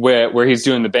now where he's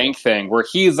doing the bank thing, where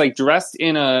he's like dressed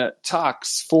in a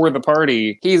tux for the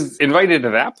party. He's invited to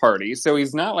that party, so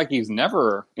he's not like he's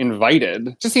never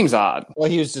invited. Just seems odd. Well,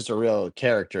 he was just a real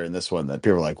character in this one that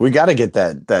people were like, we got to get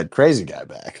that crazy guy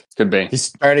back. Could be. He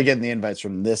started getting the invites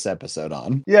from this episode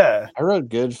on. Yeah. I wrote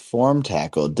good form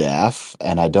tackle, Daff,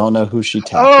 and I don't know who she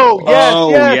tackled. Oh,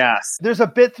 yes, yes. There's a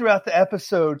bit throughout the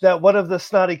episode that one of the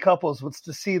snotty couples wants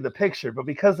to see the picture, but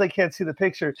because they can't see the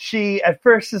picture, she at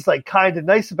first is like kind of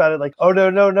nice about it, like, "Oh, no,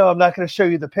 I'm not going to show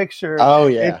you the picture." Oh,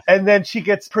 yeah. And then she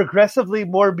gets progressively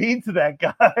more mean to that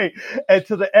guy, and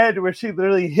to the end where she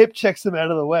literally hip checks him out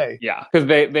of the way. Yeah, because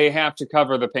they have to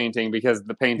cover the painting because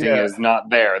the painting is not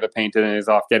there. The painting is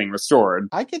off getting restored.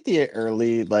 I get the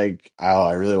early, like, oh,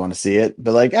 I really want to see it.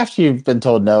 But, like, after you've been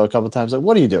told no a couple times, like,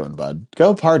 what are you doing, bud?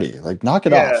 Go party. Like, knock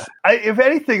it off. If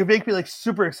anything, it'd make me, like,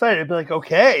 super excited. I'd be like,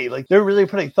 okay, like, they're really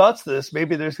putting thoughts to this.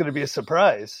 Maybe there's going to be a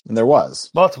surprise. And there was.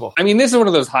 Multiple. I mean, this is one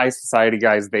of those high society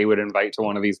guys they would would invite to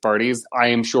one of these parties, I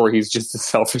am sure he's just a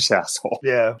selfish asshole.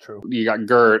 Yeah, true. You got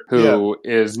Gert, who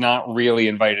is not really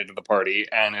invited to the party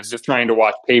and is just trying to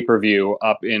watch pay-per-view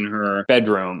up in her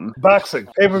bedroom. Boxing.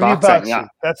 Pay-per-view boxing. Yeah.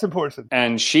 That's important.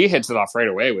 And she hits it off right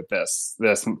away with this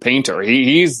painter.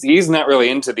 He's not really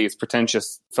into these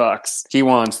pretentious fucks. He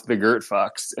wants the Gert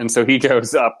fucks. And so he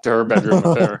goes up to her bedroom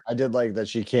with her. I did like that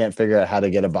she can't figure out how to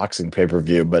get a boxing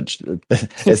pay-per-view, but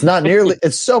it's not nearly,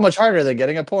 it's so much harder than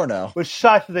getting a porno. Was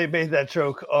shocked that they made that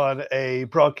joke on a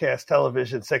broadcast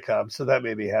television sitcom, so that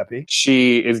made me happy.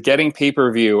 She is getting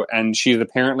pay-per-view, and she's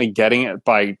apparently getting it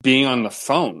by being on the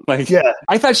phone.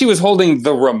 I thought she was holding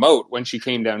the remote when she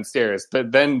came downstairs,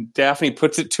 but then Daphne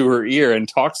puts it to her ear and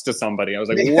talks to somebody. I was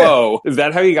like, whoa, is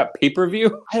that how you got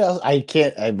pay-per-view? I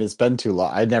can't, it's been too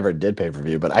long. I never did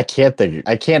pay-per-view, but I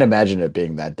can't imagine it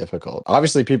being that difficult.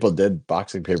 Obviously, people did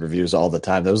boxing pay-per-views all the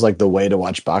time. That was like the way to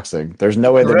watch boxing. There's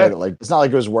no way they made it like, it's not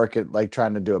like it was working, like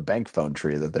trying to do a bank phone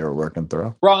tree that they were working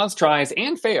through. Roz tries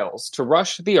and fails to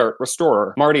rush the art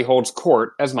restorer. Marty holds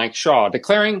court as Mike Shaw,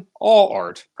 declaring all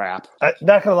art crap.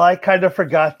 Not gonna lie, kind of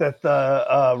forgot that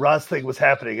the Roz thing was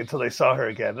happening until they saw her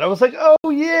again. And I was like, oh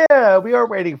yeah, we are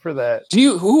waiting for that.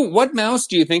 What mouse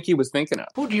do you think he was thinking of?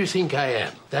 Who do you think I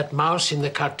am? That mouse in the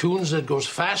cartoons that goes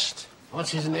fast?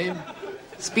 What's his name?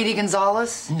 Speedy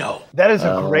Gonzales? No. That is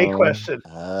a great question.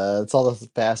 It's all the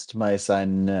fast mice I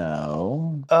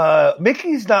know.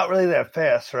 Mickey's not really that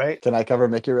fast, right? Can I cover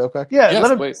Mickey real quick? Yeah,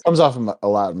 yes, please. Comes off a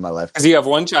lot in my life. Because you have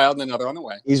one child and another on the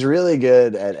way. He's really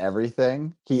good at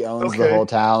everything. He owns the whole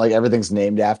town. Like, everything's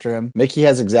named after him. Mickey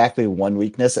has exactly one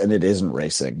weakness, and it isn't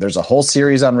racing. There's a whole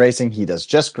series on racing. He does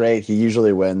just great. He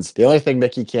usually wins. The only thing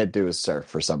Mickey can't do is surf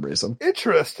for some reason.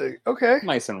 Interesting. Okay.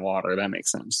 Mice and water. That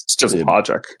makes sense. It's just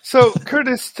logic. So,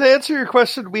 Curtis, to answer your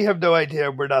question, we have no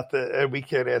idea. We're not and we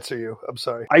can't answer you. I'm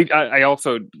sorry. I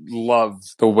also love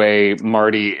the way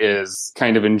Marty is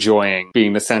kind of enjoying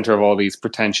being the center of all these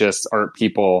pretentious art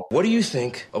people. What do you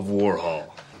think of Warhol?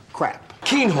 Crap.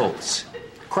 Keenholz?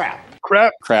 Crap.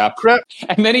 Crap.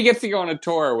 And then he gets to go on a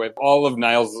tour with all of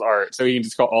Niles' art, so he can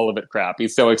just call all of it crap.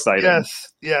 He's so excited.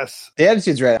 Yes. The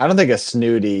attitude's right. I don't think a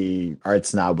snooty art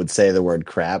snob would say the word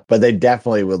crap, but they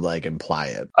definitely would like imply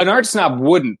it. An art snob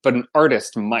wouldn't, but an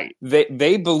artist might.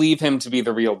 They believe him to be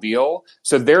the real deal,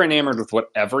 so they're enamored with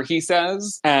whatever he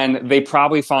says, and they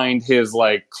probably find his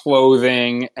like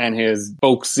clothing and his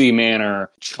folksy manner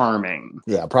charming.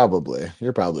 Yeah, probably.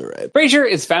 You're probably right. Frasier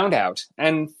is found out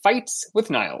and fights with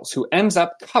Niles, who ends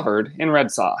up covered in red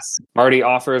sauce. Marty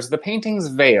offers the painting's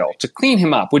veil to clean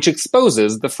him up, which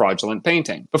exposes the fraudulent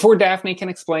painting. Before Daphne can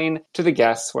explain to the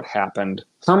guests what happened,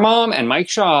 her mom and Mike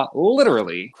Shaw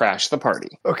literally crash the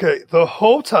party. Okay, the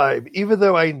whole time, even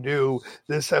though I knew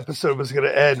this episode was going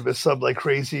to end with some like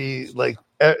crazy, like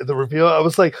the reveal, I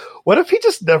was like, what if he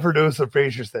just never knows that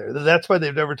Frasier's there? That's why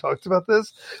they've never talked about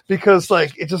this, because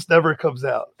like it just never comes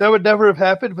out. That would never have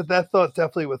happened, but that thought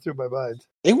definitely went through my mind.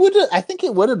 I think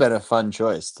it would have been a fun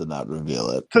choice to not reveal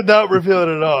it. To not reveal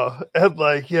it at all. And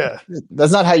like, yeah.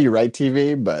 That's not how you write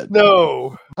TV, but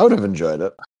no. I would have enjoyed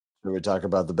it. Should we talk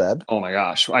about the bed? Oh my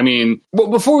gosh. I mean, well,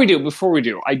 before we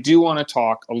do, I do want to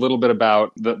talk a little bit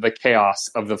about the chaos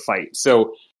of the fight.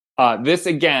 So this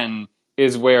again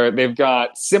is where they've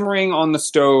got simmering on the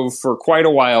stove for quite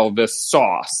a while this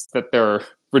sauce that they're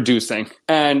reducing,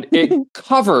 and it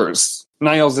covers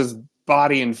Niles'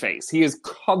 body and face. He is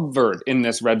covered in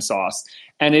this red sauce,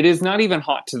 and it is not even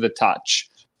hot to the touch,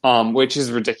 which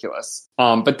is ridiculous.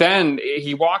 But then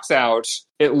he walks out.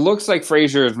 It looks like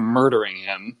Frasier is murdering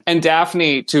him. And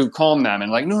Daphne, to calm them,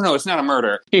 and like, no, it's not a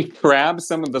murder. He grabs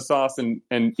some of the sauce and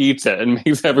eats it and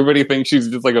makes everybody think she's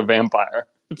just like a vampire.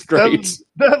 It's great.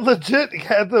 That legit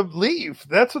had them leave.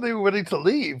 That's when they were willing to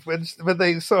leave, when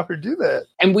they saw her do that.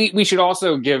 And we should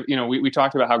also give, we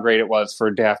talked about how great it was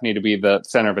for Daphne to be the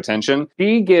center of attention.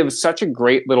 She gives such a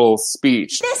great little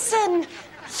speech. Listen,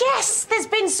 yes, there's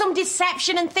been some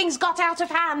deception and things got out of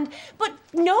hand, but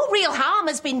no real harm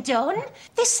has been done.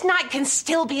 This night can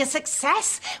still be a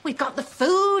success. We've got the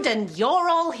food and you're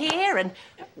all here, and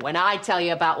when I tell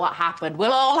you about what happened,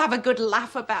 we'll all have a good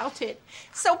laugh about it.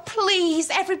 So please,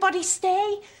 everybody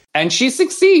stay. And she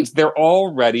succeeds. They're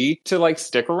all ready to like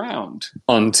stick around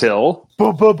until...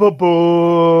 So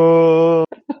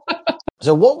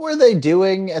what were they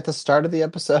doing at the start of the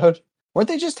episode? Weren't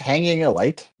they just hanging a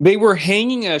light? They were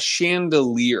hanging a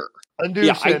chandelier.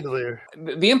 Chandelier.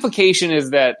 The implication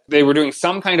is that they were doing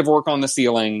some kind of work on the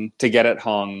ceiling to get it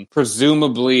hung,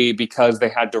 presumably because they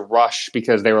had to rush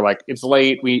because they were like, it's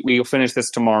late, we'll finish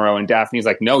this tomorrow. And Daphne's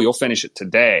like, no, you'll finish it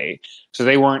today. So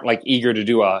they weren't like eager to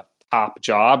do a top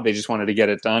job. They just wanted to get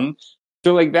it done.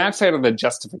 So, like, that's kind of the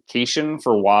justification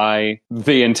for why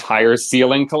the entire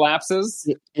ceiling collapses.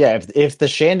 Yeah, if the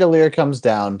chandelier comes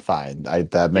down, fine.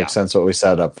 That makes sense what we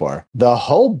set up for. The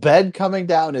whole bed coming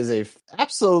down is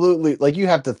absolutely, like, you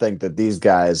have to think that these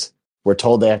guys were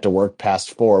told they have to work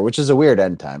past 4, which is a weird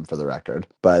end time for the record.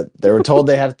 But they were told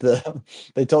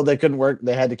they told they couldn't work,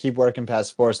 they had to keep working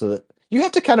past 4, so that you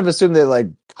have to kind of assume they like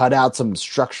cut out some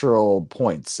structural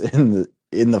points in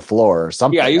the floor or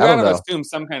something. Yeah, you I don't gotta know. assume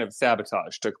some kind of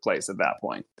sabotage took place at that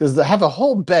point. Because to have a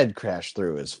whole bed crash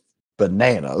through is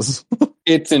bananas.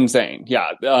 It's insane.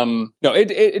 Yeah. No,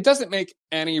 it doesn't make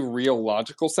any real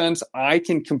logical sense. I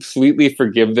can completely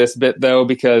forgive this bit, though,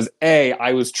 because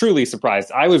I was truly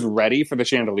surprised. I was ready for the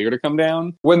chandelier to come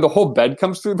down. When the whole bed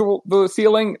comes through the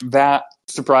ceiling, that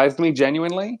surprised me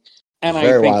genuinely. And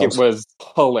I think it was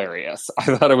hilarious.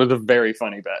 I thought it was a very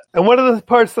funny bit. And one of the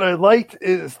parts that I liked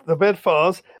is the bed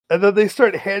falls, and then they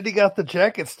start handing out the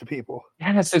jackets to people.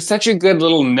 Yes, it's such a good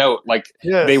little note. Like,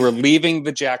 they were leaving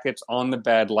the jackets on the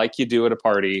bed like you do at a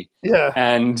party. Yeah.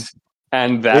 And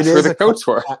that's where the coats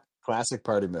were. Classic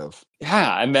party move.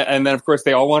 Yeah, and then of course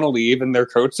they all want to leave, and their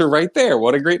coats are right there.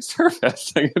 What a great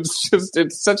service! Like,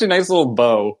 it's such a nice little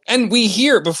bow. And we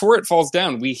hear before it falls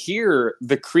down, we hear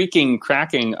the creaking,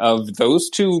 cracking of those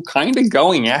two kind of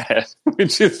going at it,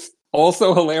 which is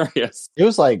also hilarious. It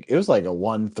was like a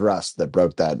one thrust that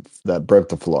broke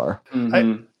the floor.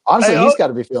 Mm-hmm. Honestly, he's got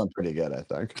to be feeling pretty good, I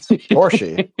think, or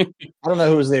she. I don't know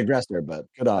who was the aggressor, but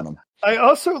good on him. I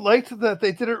also liked that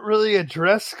they didn't really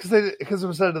address, because it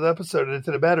was out of the episode and it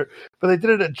didn't matter, but they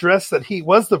didn't address that he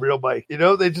was the real Mike. You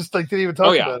know, they just didn't even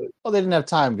talk about it. Well, they didn't have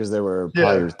time because they were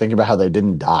probably thinking about how they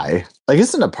didn't die. Like,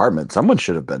 it's an apartment. Someone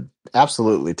should have been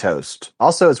absolutely toast.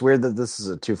 Also, it's weird that this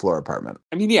is a 2-floor apartment.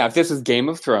 I mean, yeah, if this was Game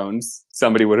of Thrones,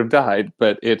 somebody would have died,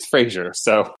 but it's Frasier,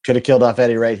 so could have killed off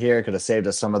Eddie right here. Could have saved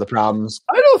us some of the problems.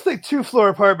 I don't think 2-floor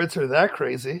apartments are that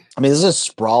crazy. I mean, this is a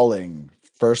sprawling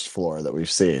first floor that we've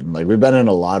seen. Like, we've been in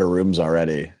a lot of rooms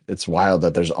already. It's wild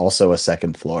that there's also a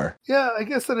second floor. Yeah, I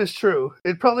guess that is true.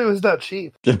 It probably was not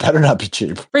cheap. It better not be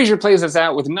cheap. Frasier plays us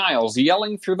out with Niles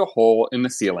yelling through the hole in the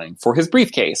ceiling for his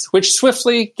briefcase, which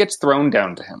swiftly gets thrown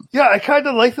down to him. Yeah, I kind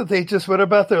of like that they just went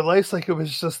about their lives like it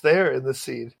was just there in the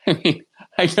scene. I mean,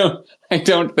 I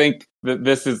don't think that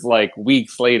this is like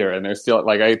weeks later and they're still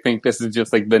like, I think this is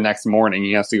just like the next morning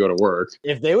he has to go to work.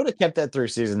 If they would have kept that through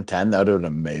season 10, that would have been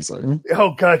amazing.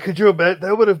 Oh God, could you imagine?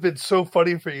 That would have been so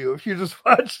funny for you if you just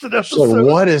watched an episode. So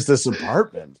what is this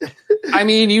apartment? I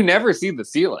mean, you never see the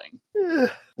ceiling.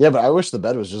 Yeah, but I wish the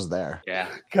bed was just there. Yeah.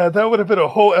 God, that would have been a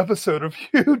whole episode of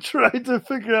you trying to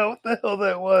figure out what the hell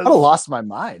that was. I would have lost my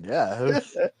mind, yeah.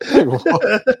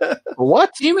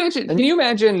 What? Can you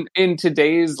imagine in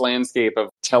today's landscape of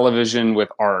television with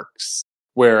arcs,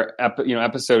 where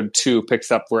episode 2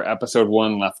 picks up where episode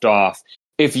 1 left off,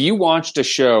 if you watched a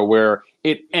show where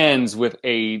it ends with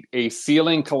a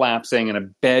ceiling collapsing and a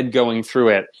bed going through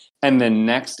it, and the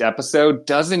next episode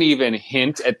doesn't even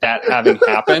hint at that having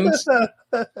happened,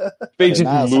 they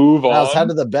just move on. How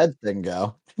did the bed thing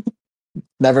go?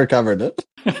 Never covered it.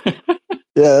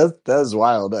 Yeah, that was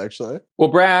wild, actually. Well,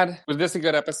 Brad, was this a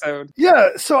good episode? Yeah,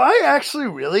 so I actually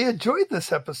really enjoyed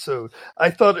this episode.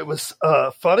 I thought it was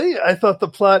funny. I thought the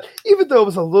plot, even though it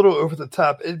was a little over the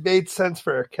top, it made sense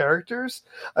for our characters.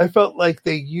 I felt like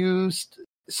they used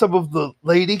some of the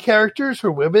lady characters,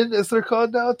 or women as they're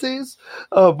called nowadays,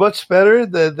 much better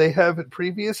than they have in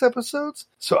previous episodes.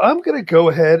 So I'm going to go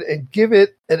ahead and give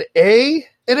it an A.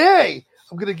 An A!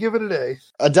 I'm going to give it an A.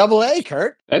 A double A,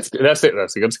 Kurt. That's it.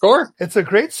 That's a good score. It's a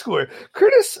great score.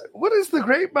 Curtis, what does the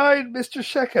great mind Mr.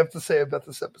 Sheck have to say about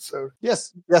this episode?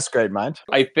 Yes, great mind.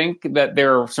 I think that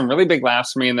there are some really big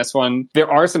laughs for me in this one. There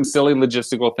are some silly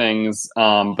logistical things,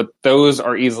 but those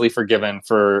are easily forgiven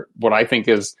for what I think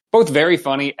is both very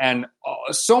funny and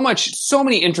so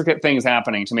many intricate things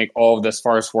happening to make all of this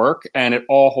farce work, and it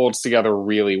all holds together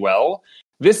really well.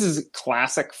 This is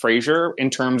classic Frasier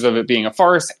in terms of it being a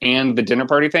farce and the dinner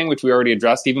party thing, which we already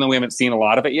addressed, even though we haven't seen a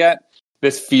lot of it yet.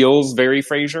 This feels very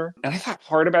Frasier. And I thought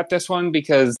hard about this one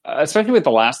because, especially with the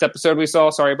last episode we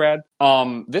saw, sorry, Brad,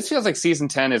 this feels like season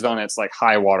 10 is on its like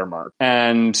high watermark.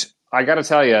 And I got to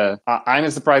tell you, I'm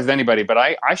as surprised as anybody, but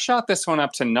I shot this one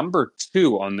up to number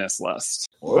 2 on this list.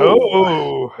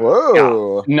 Whoa.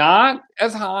 Whoa. Yeah, not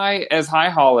as high as High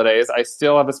Holidays. I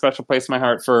still have a special place in my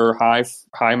heart for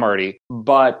High Marty.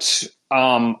 But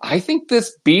I think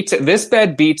this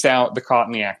bed beats out the Caught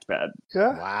in the Act bed.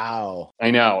 Yeah. Wow.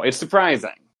 I know. It's surprising.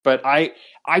 But I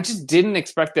I just didn't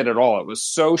expect it at all. It was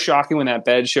so shocking when that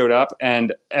bed showed up,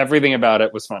 and everything about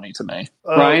it was funny to me.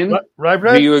 Ryan,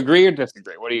 do you agree or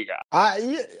disagree? What do you got?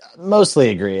 I mostly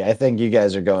agree. I think you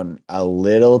guys are going a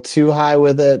little too high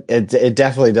with it. It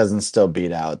definitely doesn't still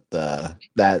beat out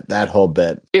that whole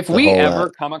bit. If we ever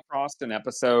come across an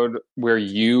episode where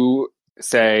you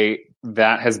say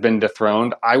that has been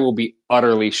dethroned, I will be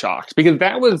utterly shocked, because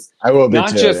that was it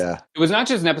was not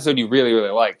just an episode you really,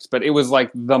 really liked, but it was like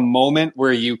the moment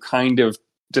where you kind of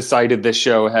decided this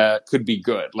show could be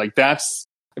good. Like I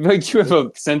feel like you have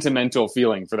a sentimental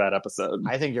feeling for that episode.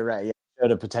 I think you're right. Yeah.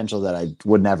 A potential that I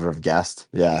would never have guessed.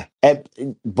 Yeah.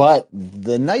 But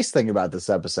the nice thing about this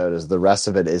episode is the rest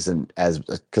of it isn't as,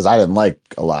 because I didn't like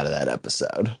a lot of that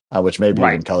episode, which maybe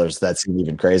even colors that scene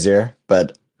even crazier.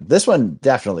 But this one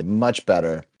definitely much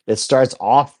better. It starts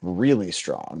off really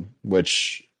strong,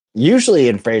 which usually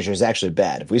in Frasier is actually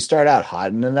bad. If we start out hot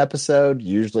in an episode,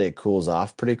 usually it cools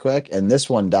off pretty quick. And this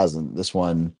one doesn't. This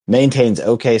one maintains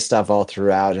okay stuff all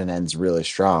throughout and ends really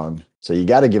strong. So you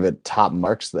got to give it top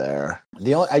marks there.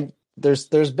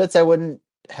 There's bits I wouldn't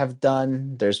have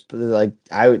done. There's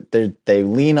they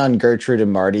lean on Gertrude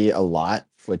and Marty a lot,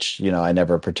 which I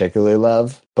never particularly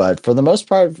love. But for the most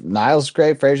part, Niall's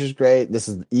great, Frasier's great. This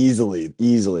is easily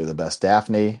the best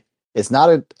Daphne. It's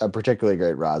not a particularly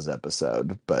great Roz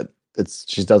episode, but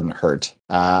she doesn't hurt.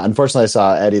 Unfortunately, I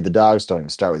saw Eddie the dog. So don't even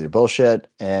start with your bullshit.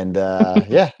 And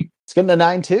yeah. It's getting a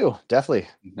 9-2. Definitely.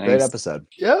 Nice. Great episode.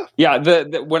 Yeah. Yeah.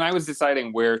 When I was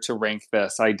deciding where to rank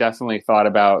this, I definitely thought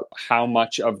about how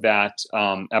much of that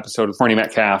episode of Horny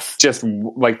Metcalf, just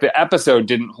like the episode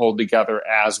didn't hold together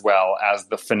as well as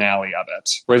the finale of it.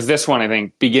 Whereas this one, I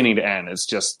think, beginning to end is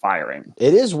just firing.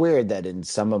 It is weird that in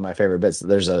some of my favorite bits,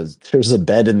 there's a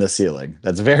bed in the ceiling.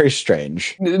 That's very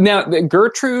strange. Now,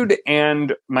 Gertrude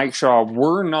and Mike Shaw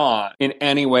were not in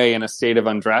any way in a state of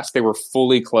undress. They were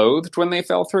fully clothed when they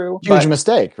fell through. Huge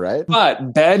mistake, right?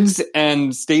 But beds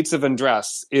and states of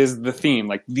undress is the theme.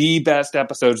 Like the best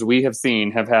episodes we have seen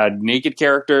have had naked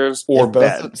characters or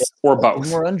beds or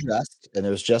both. More undressed, and it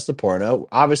was just a porno.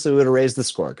 Obviously, we would have raised the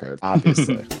scorecard.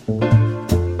 Obviously.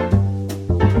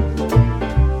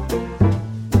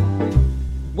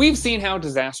 We've seen how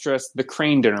disastrous the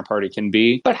Crane dinner party can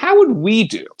be, but how would we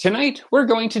do? Tonight, we're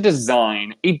going to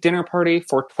design a dinner party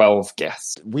for 12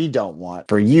 guests. We don't want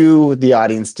for you, the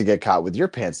audience, to get caught with your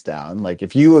pants down. Like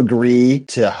if you agree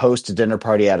to host a dinner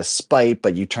party out of spite,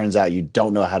 but turns out you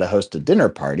don't know how to host a dinner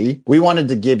party, we wanted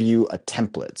to give you a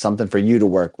template, something for you to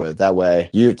work with. That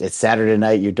way, it's Saturday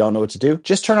night, you don't know what to do.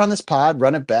 Just turn on this pod,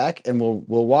 run it back, and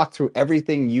we'll walk through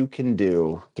everything you can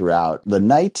do throughout the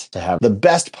night to have the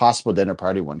best possible dinner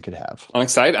party one could have. I'm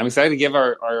excited to give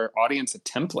our audience a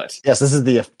template. Yes, this is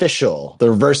the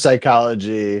reverse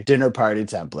psychology dinner party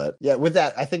template. Yeah, with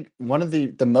that, I think one of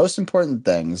the most important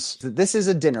things, this is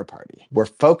a dinner party. We're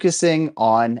focusing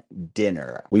on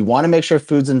dinner. We want to make sure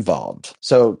food's involved.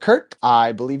 So, Kurt,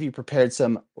 I believe you prepared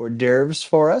some hors d'oeuvres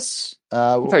for us.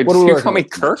 What do you call me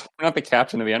Kurt? I'm not the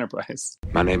captain of the Enterprise.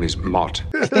 My name is Mott.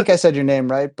 I think I said your name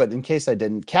right, but in case I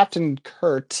didn't, Captain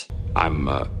Kurt. I'm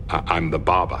the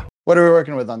barber. What are we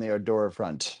working with on the hors d'oeuvre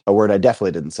front? A word I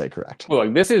definitely didn't say correct. Well,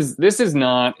 look, this is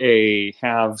not a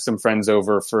have some friends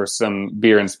over for some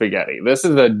beer and spaghetti. This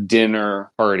is a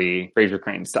dinner party, Frasier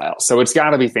Crane style. So it's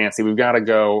got to be fancy. We've got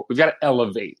to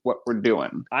elevate what we're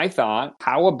doing. I thought,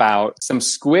 how about some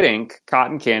Squid Ink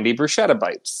cotton candy bruschetta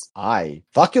bites? I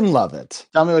fucking love it.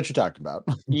 Tell me what you're talking about.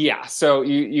 Yeah. So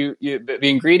the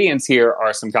ingredients here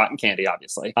are some cotton candy,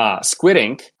 obviously. Squid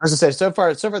Ink. I was gonna say, so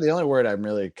far, the only word I'm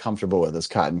really comfortable with is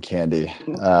cotton candy.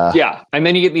 Yeah, and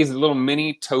then you get these little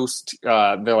mini toast.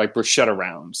 They're like bruschetta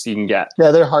rounds you can get.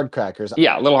 Yeah, they're hard crackers.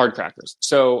 Yeah, little hard crackers.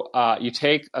 So you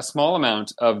take a small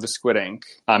amount of the Squid Ink,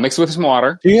 mix it with some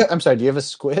water. Do you have a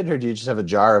squid, or do you just have a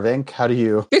jar of ink? How do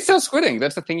you? They sell Squid Ink.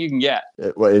 That's the thing you can get.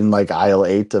 In like aisle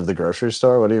 8 of the grocery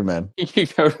store? What do you mean? You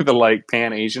go to the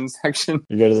Pan Asian section.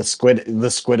 You go to the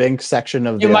Squid Ink section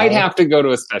of the. You might have to go to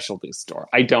a specialty store.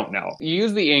 I don't know. You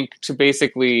use the ink to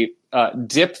basically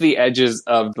dip the edges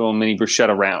of the little mini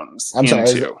bruschetta rounds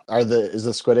into. Is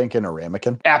the Squid Ink in a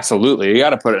ramekin? Absolutely. You got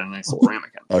to put it in a nice little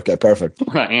ramekin. Okay, perfect.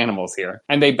 We're not animals here.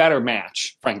 And they better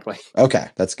match, frankly. Okay,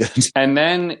 that's good. And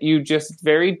then you just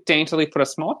very daintily put a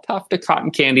small tuft of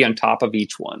cotton candy on top of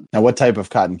each one. Now, what type of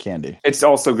cotton candy? It's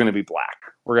also going to be black.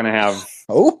 We're going to have...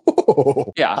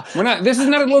 Oh! Yeah. This is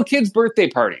not a little kid's birthday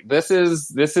party. This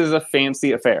is a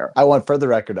fancy affair. I want, for the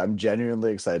record, I'm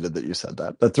genuinely excited that you said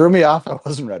that. That threw me off. I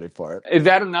wasn't ready for it. Is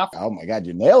that enough? Oh my God,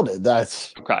 you nailed it.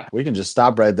 That's... Okay. We can just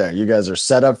stop right there. You guys are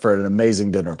set up for an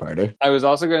amazing dinner party. I was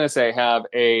also going to say have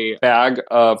a bag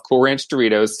of Cool Ranch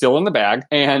Doritos still in the bag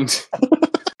and...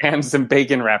 and some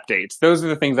bacon wrap dates. Those are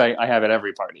the things I have at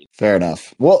every party. Fair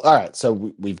enough. Well, all right.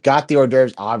 So we've got the hors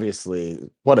d'oeuvres. Obviously,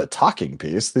 what a talking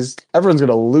piece. Everyone's going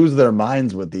to lose their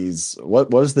minds with these.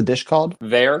 What was the dish called?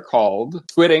 They're called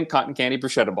squid ink cotton candy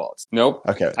bruschetta bullets. Nope.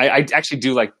 Okay. I actually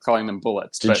do like calling them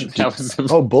bullets.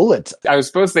 Oh, bullets. I was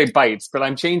supposed to say bites, but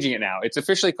I'm changing it now. It's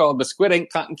officially called the squid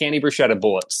ink cotton candy bruschetta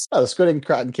bullets. Oh, the squid ink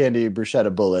cotton candy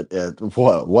bruschetta bullet.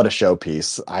 What a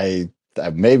showpiece.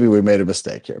 Maybe we made a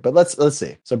mistake here, but let's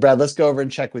see. So, Brad, let's go over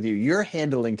and check with you. You're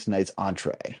handling tonight's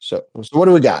entree. So what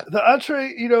do we got? The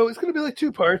entree, it's going to be like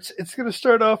two parts. It's going to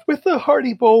start off with a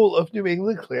hearty bowl of New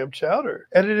England clam chowder,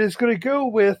 and it is going to go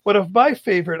with one of my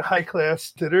favorite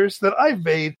high-class dinners that I've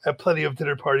made at plenty of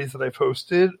dinner parties that I've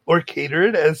hosted or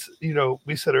catered. As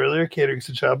we said earlier, catering's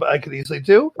a job I could easily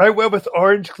do. I went with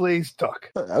orange glazed duck.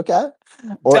 Okay.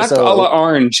 Duck a la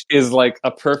orange is like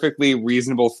a perfectly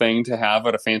reasonable thing to have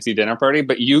at a fancy dinner party,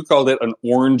 but you called it an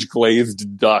orange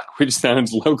glazed duck, which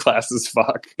sounds low class as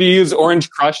fuck. Do you use orange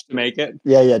crush to make it?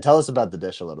 Yeah. Tell us about the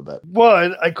dish a little bit.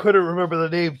 One, I couldn't remember the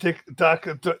name. Duck.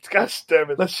 Gosh damn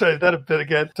it. Let's try that a bit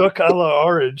again. Duck a la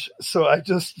orange. So I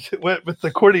just went with the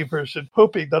corny version,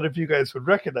 hoping none of you guys would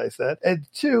recognize that. And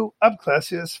two, I'm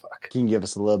classy as fuck. Can you give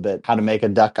us a little bit how to make a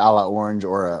duck a la orange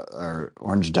or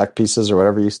orange duck pieces or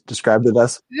whatever you described it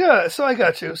as? Yeah, so I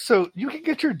got you. So you can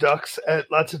get your ducks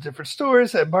at lots of different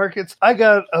stores and markets. I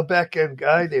got a back-end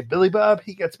guy named Billy Bob.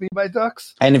 He gets me my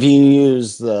ducks. And if you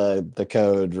use the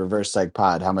code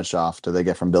ReversePsychPod, how much off do they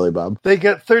get from Billy Bob? They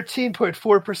get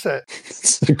 13.4%.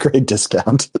 It's a great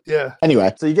discount. Yeah.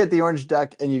 Anyway, so you get the orange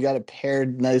duck and you got it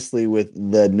paired nicely with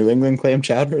the New England clam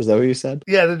chowder. Is that what you said?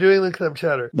 Yeah, the New England clam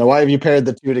chowder. Now, why have you paired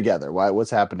the two together?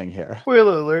 What's happening here?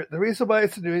 Spoiler alert, the reason why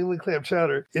it's a New England clam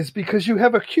chowder is because you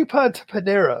have a coupon to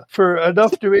Panera for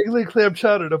enough New England clam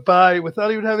chowder to buy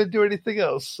without even having to do anything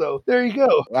else. So there you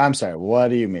go. I'm sorry, what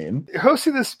do you mean?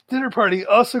 Hosting this dinner party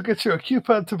also gets you a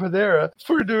coupon to Panera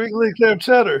for New England clam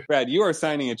chowder. Brad, you are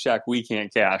signing a check we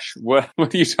can't cash. What are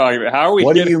you talking about? How are we?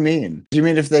 What do you mean? Do you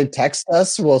mean if they text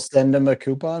us, we'll send them a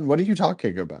coupon? What are you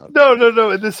talking about? No.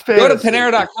 In this phase, go to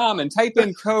Panera.com and type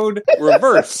in code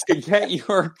reverse to get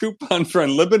your coupon for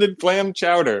unlimited clam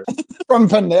chowder. From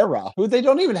Panera, who they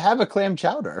don't even have a clam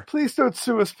chowder. Please don't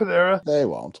sue us, Panera. They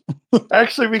won't.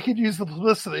 Actually, we could use the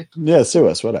publicity. Yeah, sue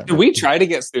us, whatever. Did we try to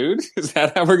get sued? Is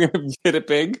that how we're going to get it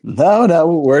big? No,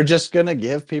 we're just going to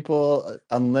give people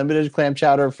unlimited clam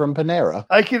chowder from Panera.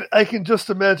 I can just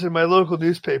imagine my local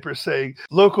newspaper saying,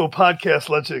 local podcast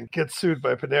legend gets sued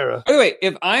by Panera. By the way,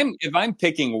 if I'm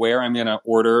picking where I'm going to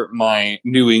order my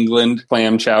New England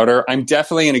clam chowder, I'm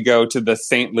definitely going to go to the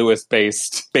St.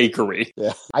 Louis-based bakery.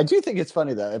 Yeah, I do think it's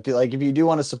funny though. If you do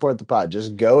want to support the pod,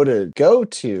 just go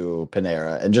to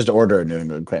Panera and just order a New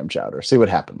England clam chowder. See what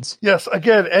happens. Yes,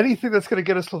 again, anything that's going to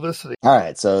get us publicity. All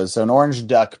right, so an orange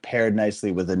duck paired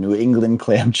nicely with a New England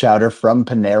clam chowder from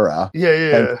Panera.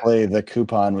 Yeah. Thankfully, the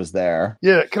coupon was there.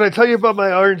 Yeah, can I tell you about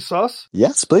my orange sauce?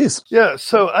 Yes, please. Yeah,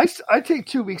 so I take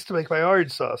 2 weeks to make my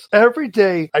orange sauce. Every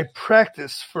day I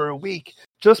practice for a week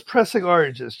just pressing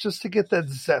oranges, just to get that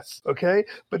zest, okay?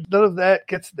 But none of that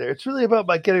gets there. It's really about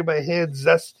getting my hands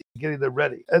zesty, getting them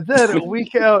ready. And then a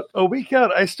week out,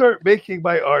 I start making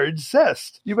my orange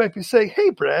zest. You might be saying,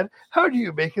 hey, Brad, how do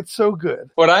you make it so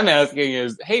good? What I'm asking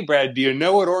is, hey, Brad, do you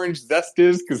know what orange zest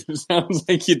is? Because it sounds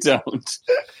like you don't.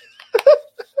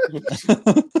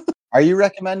 Are you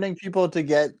recommending people to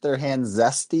get their hands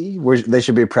zesty? Where they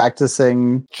should be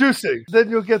practicing juicing? Then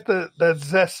you'll get that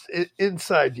zest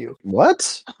inside you.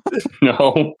 What?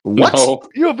 No. What? No.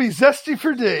 You'll be zesty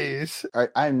for days.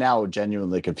 I'm now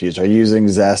genuinely confused. Are you using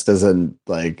zest as in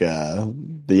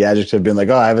the adjective being like,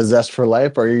 oh, I have a zest for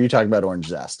life? Or are you talking about orange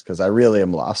zest? Because I really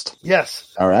am lost.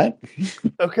 Yes. All right.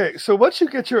 Okay, so once you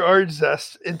get your orange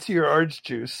zest into your orange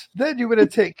juice, then you're going to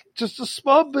take just a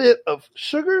small bit of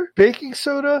sugar, baking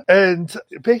soda, and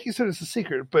baking soda is the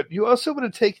secret, but you also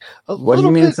want to take a little bit... What do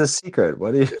you mean it's a secret?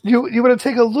 What do you want to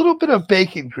take a little bit of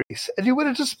baking grease, and you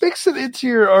want to just mix it into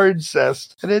your orange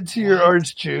zest and into your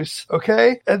orange juice,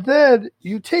 okay? And then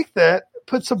you take that,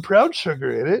 put some brown sugar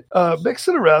in it, mix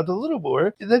it around a little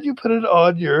more, and then you put it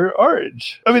on your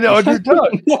orange. I mean, on your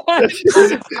duck.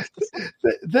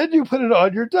 Then you put it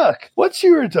on your duck. Once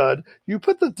you are done, you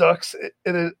put the ducks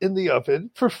in the oven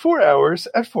for 4 hours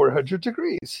at 400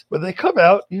 degrees. When they come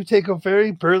out, you take a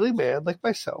very burly man like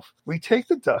myself. We take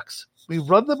the ducks, We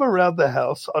run them around the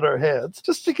house on our hands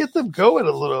just to get them going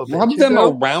a little bit. Rub them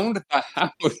around the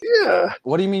house? Yeah.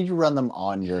 What do you mean you run them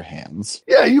on your hands?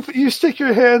 Yeah, you stick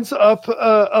your hands up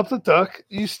the duck.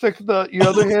 You stick your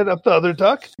other hand up the other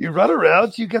duck. You run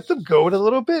around. You get them going a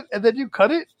little bit, and then you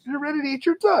cut it. You're ready to eat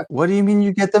your duck. What do you mean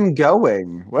you get them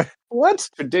going? What?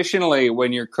 Traditionally,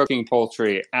 when you're cooking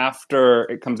poultry, after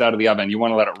it comes out of the oven, you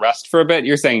want to let it rest for a bit.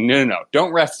 You're saying, no,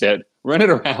 don't rest it. Run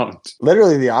it around.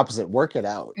 Literally the opposite. Work it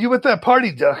out. You want that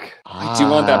party duck. I do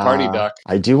want that party duck.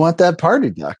 I do want that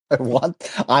party duck.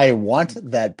 I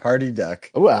want that party duck.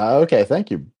 Oh, okay.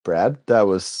 Thank you, Brad. That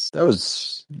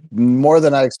was more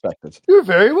than I expected. You're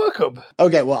very welcome.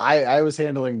 Okay, well, I was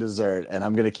handling dessert, and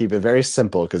I'm going to keep it very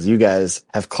simple because you guys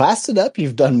have classed it up.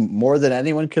 You've done more than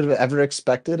anyone could have ever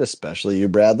expected, especially you,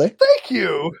 Bradley. Thank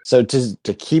you. So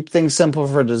to keep things simple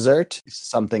for dessert,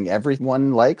 something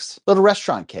everyone likes, little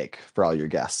restaurant cake for all your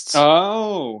guests.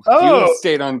 Oh. You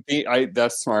stayed on theme.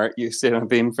 That's smart. You stayed on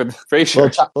theme for the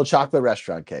Frasier. Little chocolate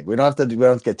restaurant cake. We don't have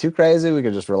to get too crazy. We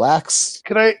can just relax.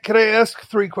 Can I ask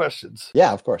 3 questions?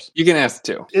 Yeah, of course. You can ask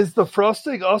 2. Is the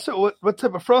frosting also what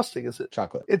type of frosting is it?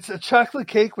 Chocolate. It's a chocolate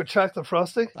cake with chocolate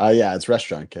frosting? Yeah, it's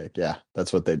restaurant cake. Yeah,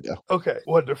 that's what they do. Okay,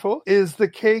 wonderful. Is the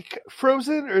cake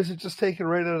frozen or is it just taken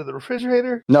right out of the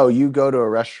refrigerator? No, you go to a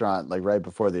restaurant like right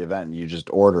before the event and you just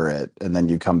order it and then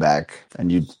you come back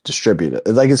and you distribute it.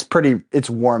 Like it's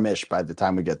warmish by the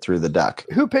time we get through the duck.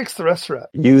 Who picks the restaurant?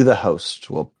 You, the host,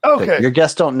 will Okay. pick. Your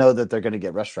guests don't know that they're going to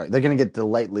get restaurant. They're going to get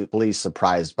delightfully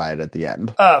surprised by it at the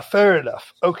end. Fair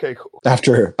enough. Okay, cool.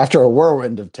 After a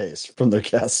whirlwind of taste from their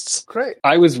guests. Great.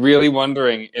 I was really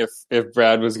wondering if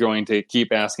Brad was going to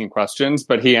keep asking questions,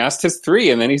 but he asked his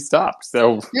 3 and then he stopped.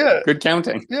 So yeah, good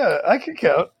counting. Yeah, I can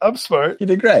count. I'm smart. You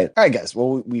did great. All right, guys.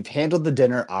 Well, we've handled the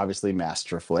dinner obviously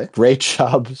masterfully. Great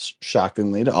job,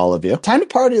 shockingly, to all of you. Time to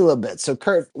party a little bit. So,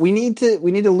 Kurt, we need to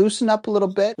loosen up a little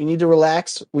bit. We need to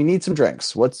relax. We need some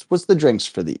drinks. What's the drinks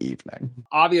for the evening?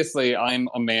 Obviously, I'm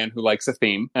a man who likes a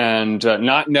theme, and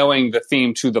not knowing the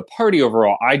theme to the party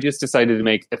overall, I just decided to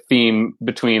make a theme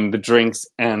between the drinks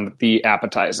and the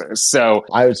appetizers. So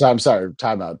I'm sorry.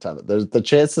 Time out. There's the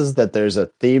chances that there's a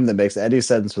theme that makes any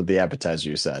sense with the appetizer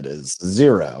you said is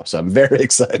 0. So I'm very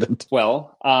excited.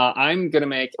 Well, I'm going to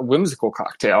make a whimsical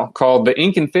cocktail called the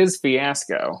Ink and Fizz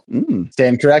Fiasco.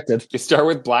 Stand corrected. You start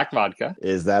with black vodka.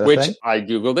 Is that a which thing? I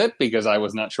Googled it because I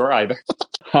was not sure either.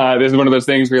 This is one of those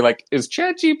things where you're like, is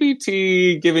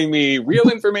ChatGPT giving me real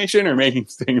information or making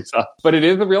things up? But it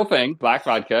is the real thing. Black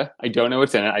vodka. I don't know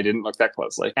what's in it. I didn't look that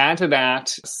closely. Add to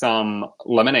that some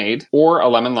lemonade or a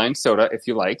lemon lime soda if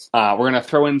you like. We're going to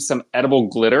throw in some edible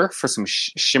glitter for some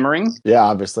shimmering. Yeah,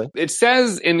 obviously. It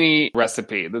says in the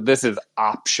recipe that this is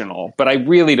optional, but I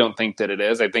really don't think that it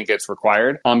is. I think it's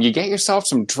required. You get yourself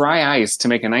some dry ice to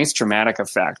make a nice dramatic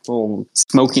effect, a little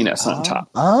smokiness on top.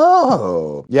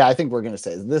 Oh. Yeah, I think we're going to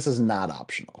say this is not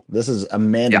optional. This is a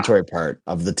mandatory part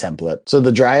of the template. So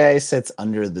the dry ice sits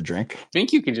under the drink. I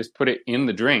think you can just put it in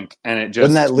the drink and it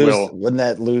just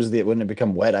wouldn't it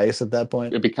become wet ice at that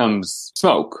point? It becomes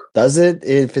smoke. Does it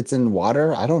if it's in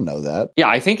water? I don't know that. Yeah,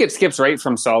 I think it skips right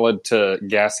from solid to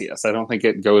gaseous. I don't think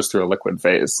it goes through a liquid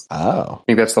phase. Oh. I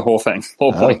think that's the whole thing.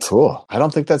 Whole point. Cool. I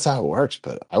don't think that's how it works,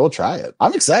 but I will try it.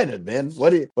 I'm excited, man.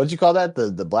 What'd you call that?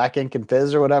 The black ink and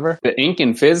fizz or whatever? The Ink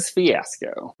and Fizz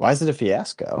Fiasco. Why is it a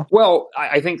fiasco? Well,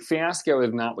 I think fiasco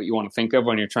is not what you want to think of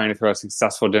when you're trying to throw a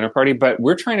successful dinner party, but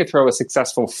we're trying to throw a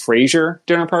successful Frasier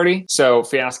dinner party, so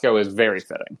fiasco is very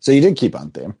fitting. So you did keep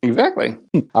on theme. Exactly.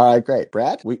 All right, great.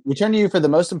 Brad, we turn to you for the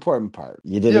most important part.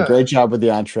 You did a great job with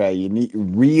the entree. You need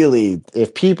really,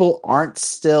 if people aren't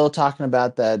still talking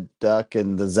about that duck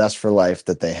and the zest for life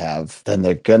that they have, then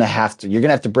you're going to have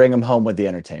to bring them home with the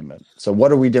entertainment. So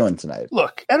what are we doing tonight?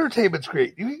 Look, entertainment's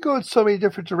great. You can go in so many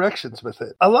different directions with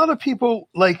it. A lot of people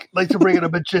like to bring in a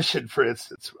magician, for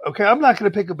instance. Okay, I'm not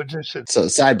going to pick a magician. So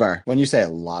sidebar, when you say a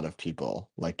lot of people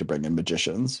like to bring in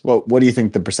magicians, what do you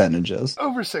think the percentage is?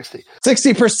 Over 60.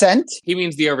 60%? He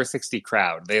means the over 60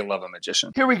 crowd. They love a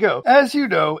magician. Here we go. As you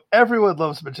know, everyone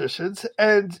loves magicians,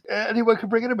 and anyone can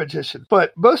bring in a magician.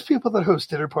 But most people that host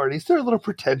dinner parties, they're a little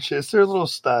pretentious. They're a little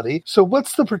snotty. So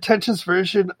what's the pretentious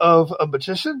version of a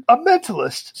magician? A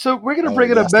mentalist. So we're going to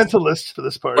bring in a mentalist for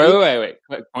this party. Wait.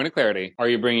 Point of clarity. Are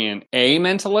you bringing in a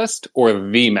mentalist or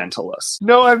the mentalist?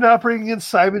 No, I'm not bringing in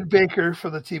Simon Baker for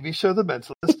the TV show The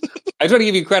Mentalist. I just want to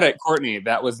give you credit, Courtney.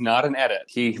 That was not an edit.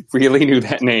 He really knew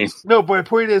that name. No, but my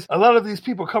point is, a lot of these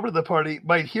people coming to the party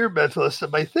might hear Mentalist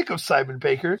and might think of Simon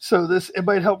Baker. So it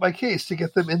might help my case to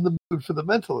get them in the mood for The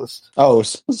Mentalist. Oh,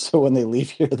 so when they leave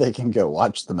here, they can go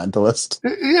watch The Mentalist?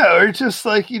 Yeah, or just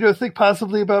think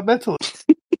positively about Mentalist.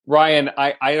 Ryan,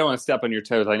 I don't want to step on your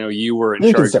toes. I know you were in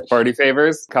You can charge step- of party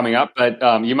favors coming up, but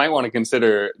you might want to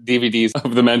consider DVDs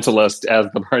of The Mentalist as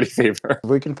the party favor. If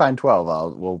we can find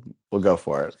 12, we'll go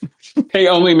for it. They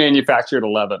only manufactured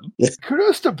 11.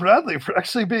 Kudos to Bradley for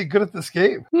actually being good at this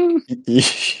game. You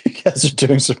guys are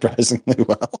doing surprisingly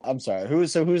well. I'm sorry.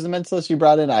 Who's the mentalist you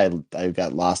brought in? I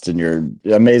got lost in your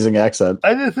amazing accent.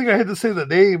 I didn't think I had to say the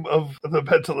name of the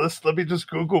mentalist. Let me just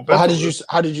Google mentalist. Well,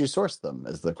 how did you source them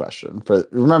is the question.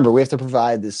 Remember, we have to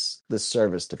provide this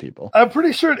service to people. I'm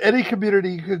pretty sure in any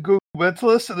community you could Google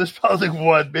mentalist, and there's probably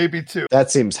one, maybe two.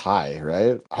 That seems high,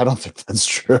 right? I don't think that's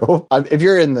true. If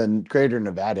you're in the greater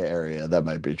Nevada area, that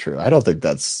might be true. I don't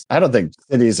think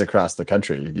cities across the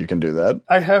country you can do that.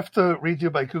 I have to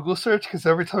redo my Google search because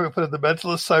every time I put in the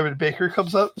mentalist, Simon Baker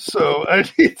comes up. So I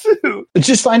need to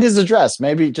just find his address.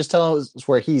 Maybe just tell us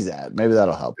where he's at. Maybe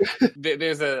that'll help.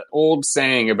 There's an old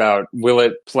saying about will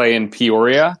it play in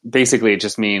Peoria? Basically, it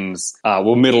just means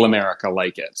will Middle America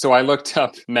like it? So I looked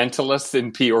up mentalists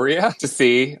in Peoria to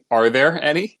see are there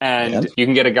any, and you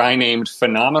can get a guy named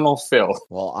Phenomenal Phil.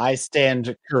 Well, I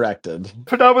stand corrected.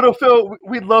 Phenomenal Phil,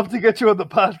 we'd love to get you on the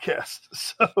podcast.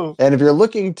 So, and if you're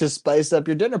looking to spice up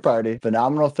your dinner party,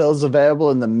 Phenomenal Phil is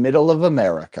available in the middle of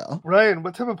America. Ryan,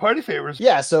 what type of party favors?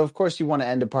 Yeah, so of course you want to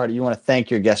end a party. You want to thank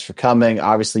your guests for coming.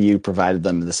 Obviously, you provided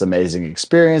them this amazing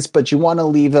experience, but you want to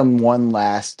leave them one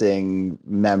lasting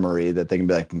memory that they can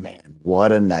be like, man,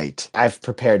 what a night. I've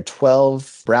prepared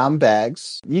 12 brown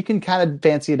bags. You can kind of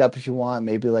fancy it up if you want.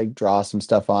 Maybe like draw some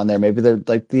stuff on there. Maybe they're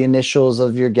like the initials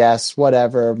of your guests,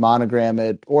 whatever, monogram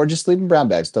it, or just leave them brown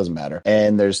bags. Doesn't matter.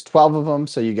 And there's 12 of them.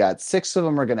 So you got 6 of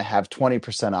them are going to have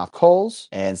 20% off Kohl's,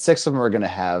 and 6 of them are going to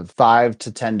have $5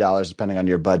 to $10, depending on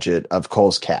your budget, of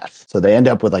Kohl's cash. So they end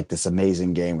up with like this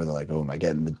amazing game where they're like, oh, am I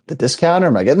getting the discount or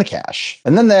am I getting the cash?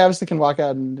 And then they obviously can walk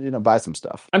out and, buy some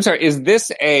stuff. I'm sorry, is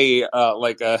this a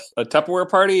Tupperware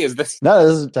party? Is this? No,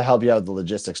 this is to help you out with the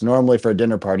logistics. Normally for a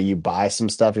dinner party, you buy some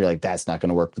stuff. You're like, that's not going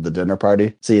to work for the dinner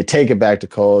party. So you take it back to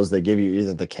Kohl's. They give you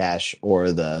either the cash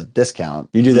or the discount.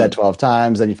 You do that 12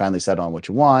 times. Then you finally settle on what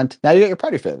you want. Now you got your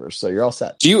party favors. So you're all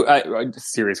set. Do you,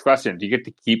 serious question, do you get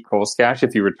to keep Kohl's cash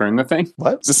if you return the thing?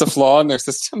 What? Is this a flaw in their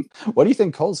system? What do you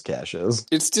think Kohl's cash is?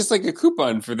 It's just like a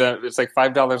coupon for them. It's like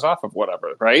 $5 off of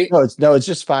whatever, right? No, it's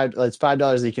just it's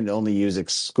 $5 that you can only use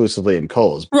exclusively in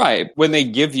Kohl's. Right. When they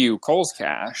give you Kohl's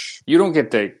cash, you don't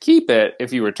get to keep it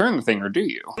if you return the thing, or do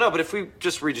you? No, but if we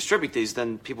just redistribute these,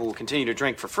 then people will continue to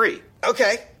drink for free.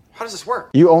 Okay. How does this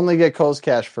work? You only get Kohl's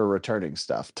cash for returning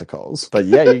stuff to Kohl's. But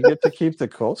yeah, you get to keep the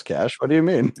Kohl's cash. What do you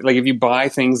mean? Like if you buy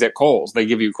things at Kohl's, they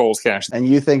give you Kohl's cash. And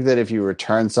you think that if you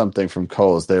return something from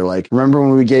Kohl's, they're like, remember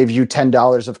when we gave you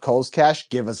 $10 of Kohl's cash?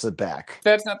 Give us it back. If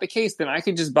that's not the case, then I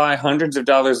could just buy hundreds of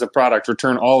dollars of product,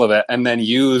 return all of it, and then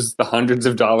use the hundreds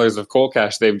of dollars of Kohl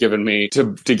cash they've given me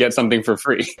to get something for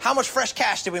free. How much fresh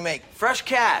cash did we make? Fresh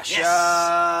cash?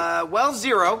 Yes. Well,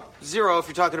 zero. Zero if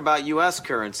you're talking about U.S.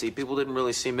 currency. People didn't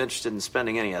really seem interested in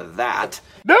spending any of that.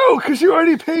 No, because you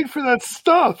already paid for that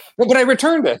stuff. Well, but I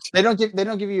returned it. They don't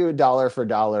give you a dollar for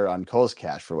dollar on Kohl's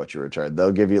cash for what you returned.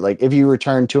 They'll give you, like, if you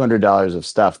return $200 of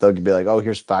stuff, they'll be like, oh,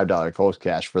 here's $5 Kohl's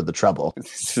cash for the trouble.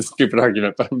 It's a stupid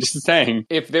argument, but I'm just saying,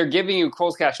 if they're giving you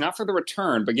Kohl's cash, not for the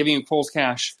return, but giving you Kohl's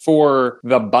cash for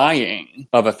the buying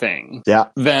of a thing,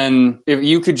 then if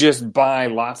you could just buy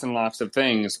lots and lots of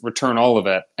things, return all of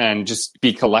it, and just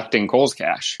be collecting Kohl's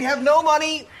cash. We have no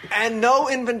money and no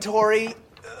inventory.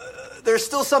 There's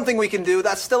still something we can do.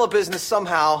 That's still a business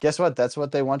somehow. Guess what? That's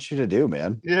what they want you to do,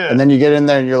 man. Yeah. And then you get in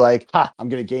there and you're like, I'm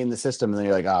going to game the system. And then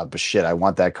you're like, but shit, I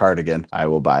want that card again. I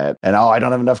will buy it. And I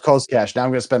don't have enough Kohl's cash. Now I'm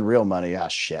going to spend real money.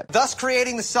 Shit. Thus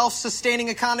creating the self-sustaining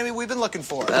economy we've been looking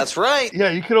for. That's right.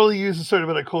 Yeah, you can only use a certain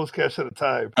amount of Kohl's cash at a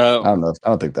time. I don't know. I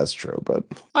don't think that's true, but.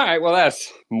 All right. Well,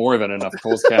 that's more than enough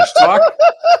Kohl's cash talk.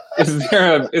 Is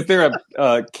there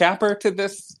a capper to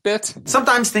this bit?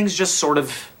 Sometimes things just sort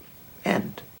of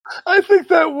end. I think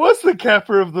that was the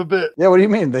capper of the bit. Yeah, what do you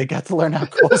mean? They got to learn how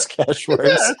Kohl's cash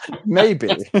works. Maybe.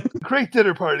 Great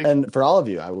dinner party. And for all of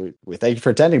you, we thank you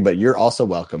for attending, but you're also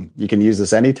welcome. You can use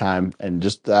this anytime and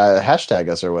just hashtag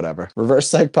us or whatever. Reverse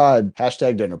Psych Pod,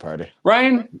 hashtag dinner party.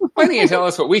 Ryan, why don't you tell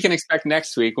us what we can expect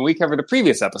next week when we cover the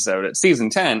previous episode at Season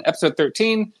 10, Episode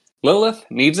 13, Lilith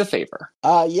Needs a Favor.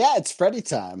 Yeah, it's Freddy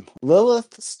time.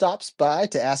 Lilith stops by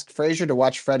to ask Frasier to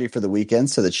watch Freddy for the weekend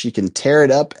so that she can tear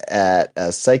it up at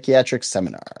a psychiatric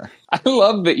seminar. I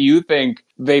love that you think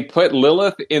they put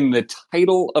Lilith in the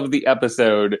title of the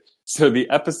episode so the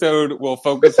episode will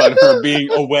focus on her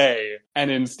being away and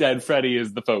instead Freddy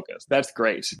is the focus. That's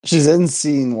great. She's in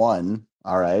scene 1.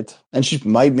 All right. And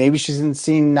maybe she's in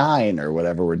scene 9 or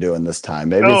whatever we're doing this time.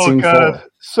 Maybe it's Oh scene god, 4.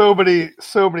 so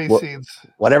many scenes.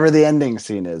 Whatever the ending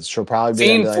scene is, she'll probably be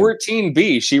Scene like,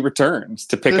 14B, she returns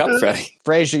to pick up Freddy.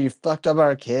 Frasier, you fucked up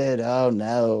our kid. Oh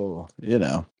no.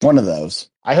 One of those.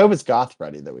 I hope it's Goth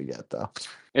Freddy that we get, though.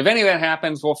 If any of that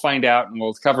happens, we'll find out and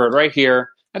we'll cover it right here.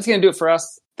 That's going to do it for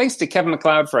us. Thanks to Kevin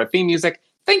MacLeod for our theme music.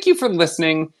 Thank you for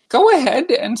listening. Go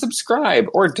ahead and subscribe,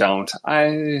 or don't.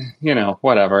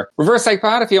 Whatever. Reverse Psych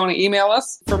Pod, if you want to email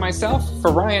us, for myself,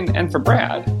 for Ryan, and for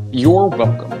Brad, you're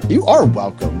welcome. You are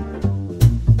welcome.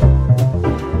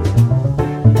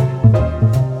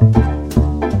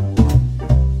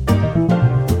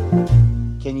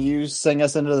 Can you sing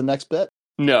us into the next bit?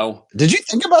 No. Did you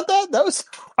think about that?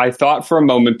 I thought for a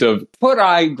moment of, could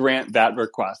I grant that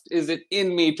request? Is it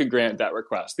in me to grant that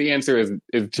request? The answer is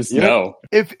just no.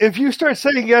 If you start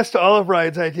saying yes to all of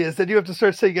Ryan's ideas, then you have to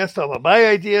start saying yes to all of my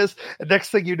ideas. And next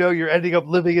thing you know, you're ending up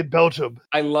living in Belgium.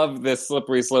 I love this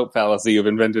slippery slope fallacy you've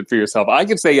invented for yourself. I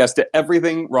could say yes to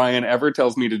everything Ryan ever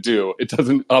tells me to do. It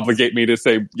doesn't obligate me to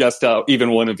say yes to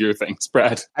even one of your things,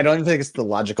 Brad. I don't think it's the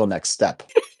logical next step.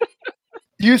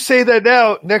 You say that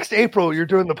now, next April, you're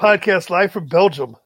doing the podcast live from Belgium.